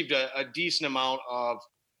received a decent amount of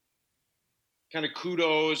kind of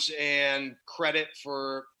kudos and credit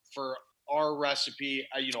for our recipe.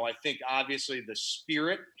 I think obviously the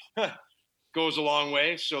spirit goes a long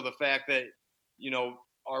way. So the fact that,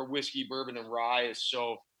 our whiskey, bourbon, and rye is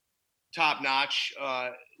so top notch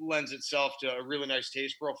lends itself to a really nice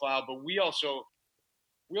taste profile. But we also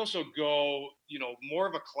go, more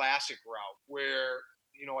of a classic route where,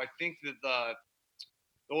 I think that the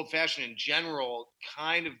old fashioned in general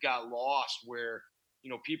kind of got lost, where,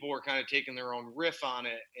 people were kind of taking their own riff on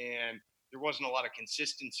it, and there wasn't a lot of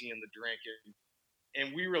consistency in the drink.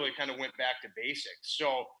 And we really kind of went back to basics.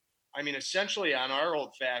 So, essentially on our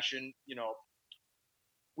old fashioned,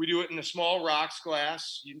 we do it in a small rocks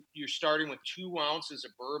glass. You're starting with 2 ounces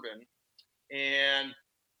of bourbon, and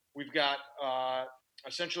we've got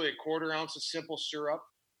essentially a 1/4 ounce of simple syrup,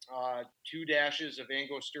 2 dashes of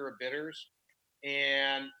Angostura bitters,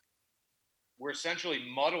 and we're essentially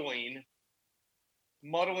muddling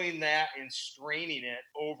that and straining it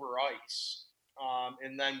over ice.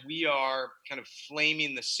 And then we are kind of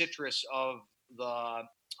flaming the citrus of the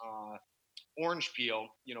orange peel,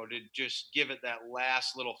 to just give it that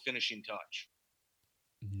last little finishing touch.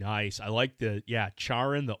 Nice. I like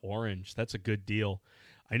char in the orange. That's a good deal.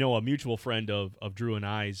 I know a mutual friend of Drew and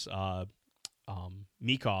I's,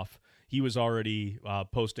 Meekoff, he was already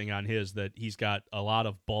posting on his that he's got a lot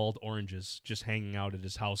of bald oranges just hanging out at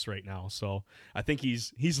his house right now. So I think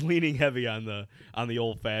he's leaning heavy on the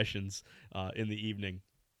old fashions in the evening.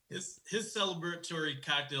 His celebratory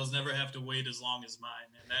cocktails never have to wait as long as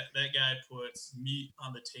mine, and that guy puts meat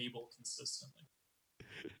on the table consistently.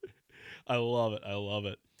 I love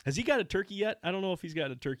it. Has he got a turkey yet? I don't know if he's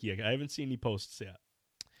got a turkey yet. I haven't seen any posts yet.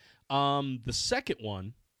 The second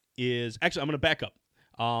one is actually, I'm going to back up,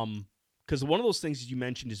 because one of those things you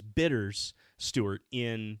mentioned is bitters, Stuart,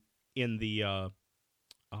 in the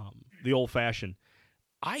old fashioned.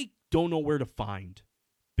 I don't know where to find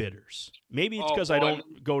bitters. Maybe it's because I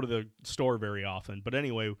don't go to the store very often. But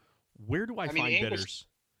anyway, where do I find bitters?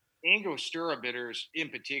 Angostura bitters in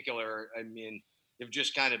particular, they've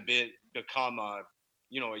just kind of become a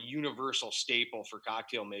universal staple for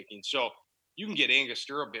cocktail making. So you can get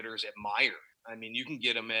Angostura bitters at Meyer. I mean, you can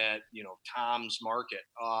get them at, Tom's Market.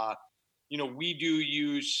 We do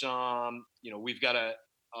use some, we've got a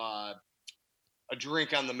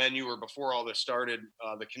drink on the menu, or before all this started,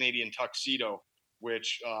 the Canadian Tuxedo,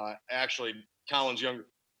 which actually Colin's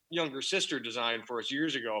younger sister designed for us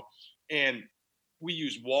years ago. And we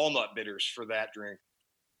use walnut bitters for that drink.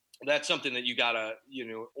 That's something that you gotta,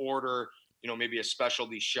 order, maybe a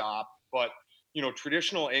specialty shop. But,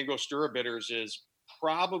 traditional Angostura bitters is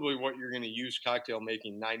probably what you're going to use cocktail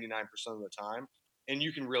making 99% of the time. And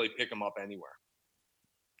you can really pick them up anywhere.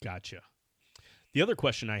 Gotcha. The other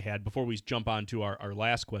question I had before we jump on to our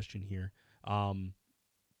last question here,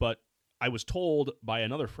 but I was told by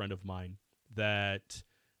another friend of mine that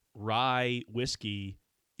rye whiskey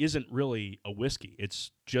isn't really a whiskey.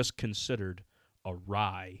 It's just considered a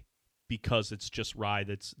rye because it's just rye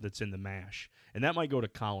that's in the mash. And that might go to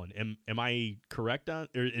Colin. Am I correct on,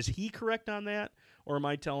 or is he correct on that? Or am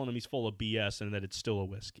I telling him he's full of BS and that it's still a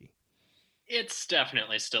whiskey? It's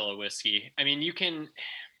definitely still a whiskey. I mean, you can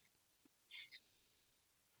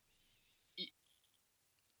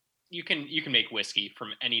make whiskey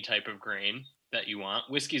from any type of grain that you want.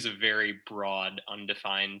 Whiskey is a very broad,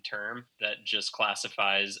 undefined term that just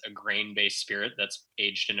classifies a grain-based spirit that's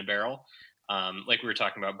aged in a barrel. Like we were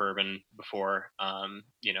talking about bourbon before,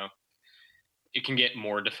 it can get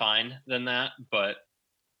more defined than that,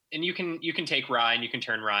 and you can take rye and you can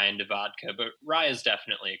turn rye into vodka, but rye is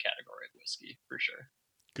definitely a category of whiskey for sure.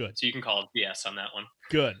 Good. So you can call it BS on that one.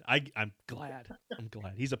 Good. I'm glad. I'm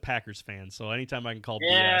glad. He's a Packers fan, so anytime I can call BS.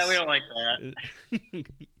 Yeah, we don't like that.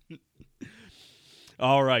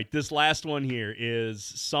 All right. This last one here is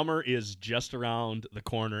summer is just around the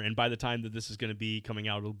corner, and by the time that this is going to be coming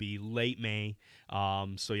out, it'll be late May.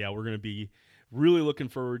 So yeah, we're going to be really looking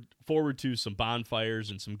forward to some bonfires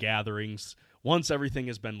and some gatherings once everything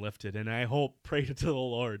has been lifted, and I pray to the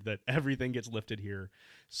Lord that everything gets lifted here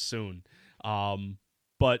soon.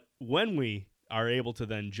 But when we are able to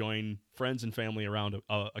then join friends and family around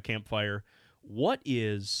a campfire, what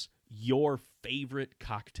is your favorite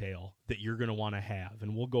cocktail that you're going to want to have?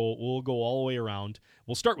 And we'll go all the way around.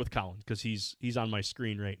 We'll start with Colin because he's on my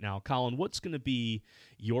screen right now. Colin, what's going to be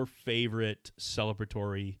your favorite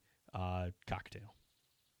celebratory cocktail?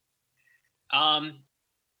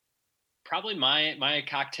 Probably my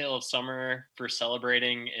cocktail of summer for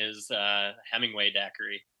celebrating is Hemingway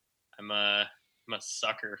daiquiri. I'm a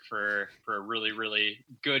sucker for a really, really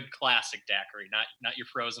good classic daiquiri, not your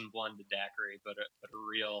frozen blended daiquiri, but a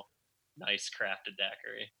real nice crafted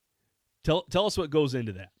daiquiri. Tell us what goes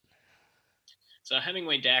into that. So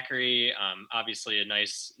Hemingway daiquiri, obviously a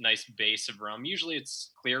nice base of rum. Usually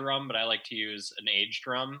it's clear rum, but I like to use an aged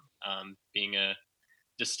rum. Being a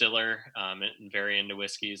distiller and very into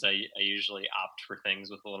whiskeys, I usually opt for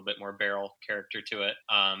things with a little bit more barrel character to it.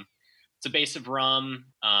 It's a base of rum,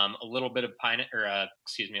 a little bit of a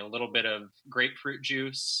little bit of grapefruit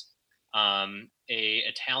juice, a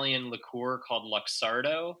Italian liqueur called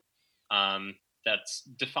Luxardo. That's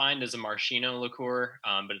defined as a maraschino liqueur,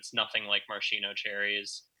 but it's nothing like maraschino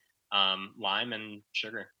cherries, lime, and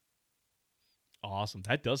sugar. Awesome.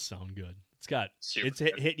 That does sound good. It's good.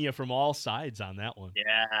 Hitting you from all sides on that one.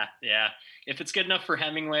 Yeah. If it's good enough for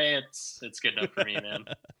Hemingway, it's good enough for me, man.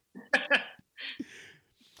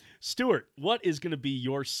 Stuart, what is going to be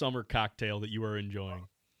your summer cocktail that you are enjoying?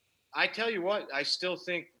 I tell you what, I still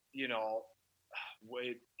think, it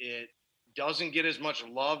doesn't get as much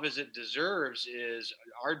love as it deserves is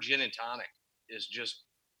our gin and tonic is just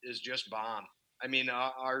bomb. I mean,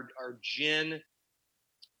 our gin,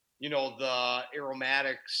 the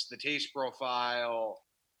aromatics, the taste profile,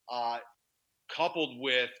 coupled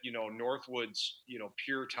with, Northwood's,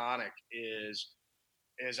 pure tonic is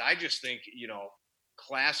I just think,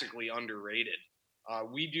 classically underrated.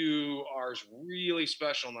 We do ours really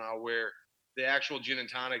special now where the actual gin and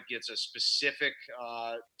tonic gets a specific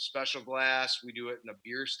special glass. We do it in a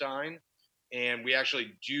beer stein, and we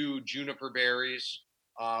actually do juniper berries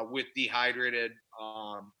with dehydrated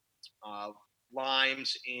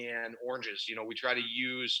limes and oranges. We try to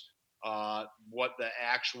use what the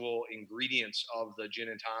actual ingredients of the gin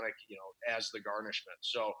and tonic, as the garnishment.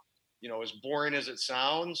 So, as boring as it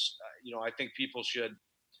sounds, I think people should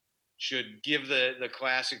give the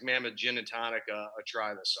classic Mammoth gin and tonic a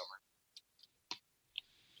try this summer.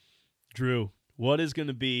 Drew, what is going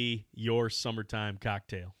to be your summertime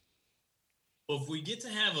cocktail? Well, if we get to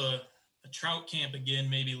have a trout camp again,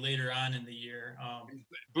 maybe later on in the year,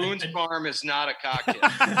 Boone's Farm is not a cocktail.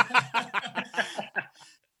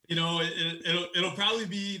 It'll probably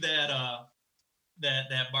be that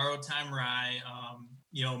borrowed time rye.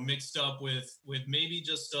 mixed up with maybe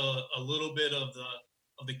just a little bit of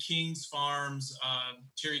the King's Farms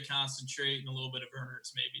cherry concentrate and a little bit of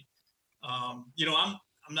Verner's maybe.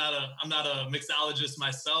 I'm not a mixologist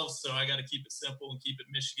myself, so I got to keep it simple and keep it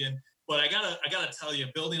Michigan. But I gotta tell you,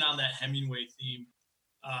 building on that Hemingway theme,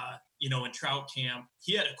 in trout camp,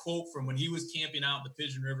 he had a quote from when he was camping out in the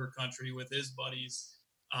Pigeon River country with his buddies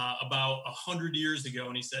about 100 years ago,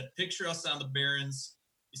 and he said, "Picture us on the Barrens,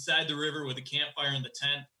 beside the river with a campfire in the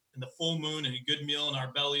tent, and the full moon, and a good meal in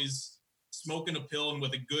our bellies, smoking a pill, and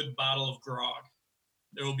with a good bottle of grog.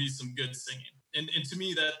 There will be some good singing." And to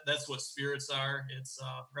me, that's what spirits are. It's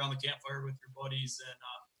around the campfire with your buddies and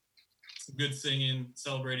some good singing,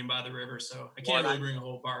 celebrating by the river. So I can't really bring a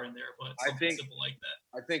whole bar in there, but something simple like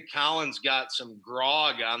that. I think Colin's got some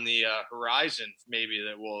grog on the horizon, maybe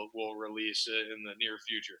that we'll release in the near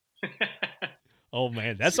future. Oh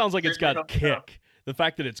man, that sounds like it's got kick. The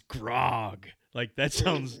fact that it's grog, like that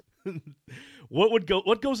sounds.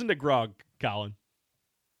 What goes into grog, Colin?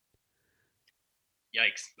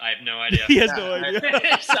 Yikes! I have no idea. He has no idea.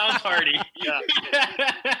 It sounds party. Yeah.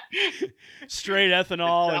 Straight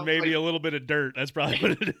ethanol and maybe a little bit of dirt. That's probably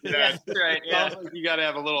what it is. Yeah, that's right. Yeah. Sounds like you got to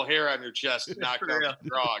have a little hair on your chest to knock down the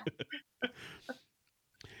grog.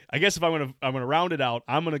 I guess if I'm gonna round it out,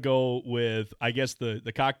 I'm gonna go with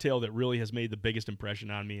the cocktail that really has made the biggest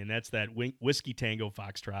impression on me, and that's that whiskey tango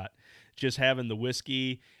foxtrot. Just having the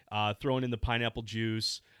whiskey, throwing in the pineapple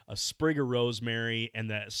juice, a sprig of rosemary, and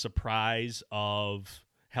that surprise of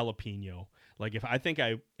jalapeno. Like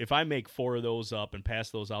if I make 4 of those up and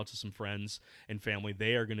pass those out to some friends and family,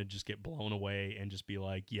 they are gonna just get blown away and just be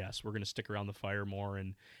like, yes, we're gonna stick around the fire more,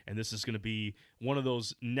 and this is gonna be one of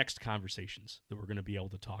those next conversations that we're gonna be able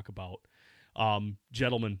to talk about.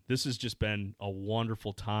 Gentlemen, this has just been a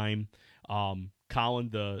wonderful time. Colin,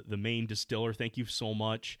 the main distiller, thank you so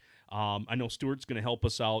much. I know Stuart's gonna help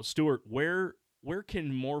us out. Stuart, where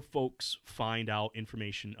can more folks find out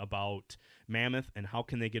information about Mammoth, and how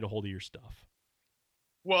can they get a hold of your stuff?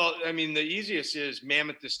 Well, I mean, the easiest is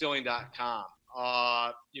mammothdistilling.com.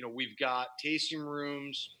 We've got tasting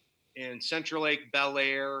rooms in Central Lake, Bel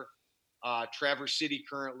Air, Traverse City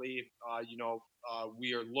currently.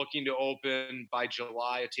 We are looking to open by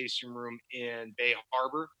July a tasting room in Bay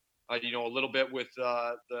Harbor. A little bit with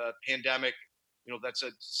the pandemic, that's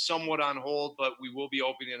somewhat on hold, but we will be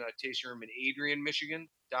opening a tasting room in Adrian, Michigan,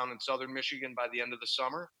 down in southern Michigan by the end of the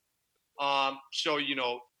summer.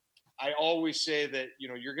 I always say that,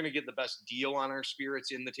 you're going to get the best deal on our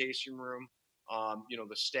spirits in the tasting room.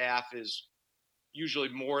 The staff is usually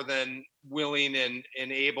more than willing and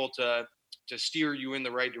able to steer you in the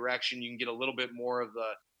right direction. You can get a little bit more of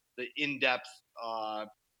the in-depth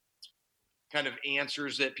kind of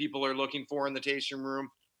answers that people are looking for in the tasting room.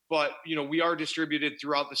 But, we are distributed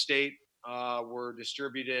throughout the state. We're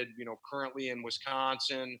distributed, currently in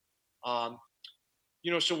Wisconsin.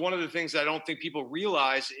 So one of the things I don't think people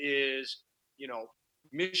realize is,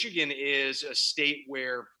 Michigan is a state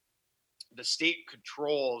where the state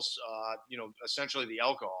controls, essentially the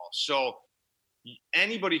alcohol. So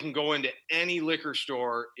anybody can go into any liquor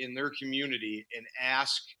store in their community and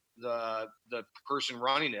ask the person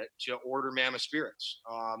running it to order Mammoth spirits.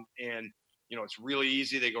 It's really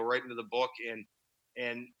easy. They go right into the book.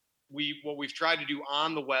 And what we've tried to do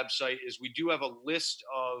on the website is we do have a list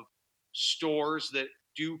of stores that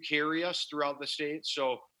do carry us throughout the state,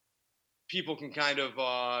 so people can kind of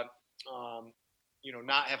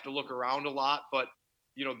not have to look around a lot. But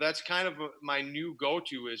that's kind of my new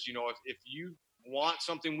go-to is, if you want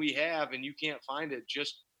something we have and you can't find it,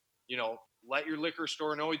 just let your liquor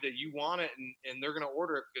store know that you want it, and they're going to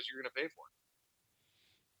order it because you're going to pay for it.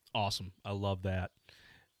 Awesome. I love that.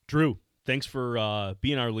 Drew, thanks for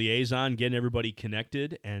being our liaison, getting everybody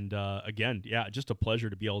connected. And again, just a pleasure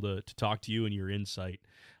to be able to talk to you and your insight.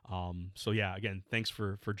 Again, thanks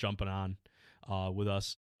for jumping on with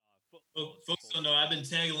us. Well, folks don't know, I've been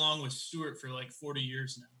tagging along with Stuart for like 40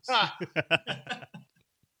 years now. So.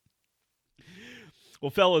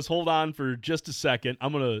 Well, fellas, hold on for just a second.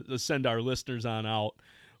 I'm going to send our listeners on out.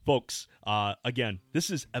 Folks, again, this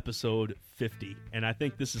is episode 50, and I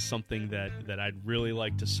think this is something that I'd really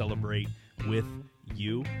like to celebrate with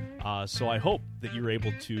you. So I hope that you're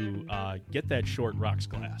able to get that short rocks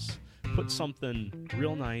glass. Put something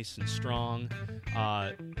real nice and strong.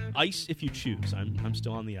 Ice if you choose. I'm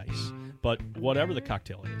still on the ice. But whatever the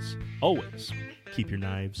cocktail is, always keep your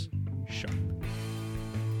knives sharp.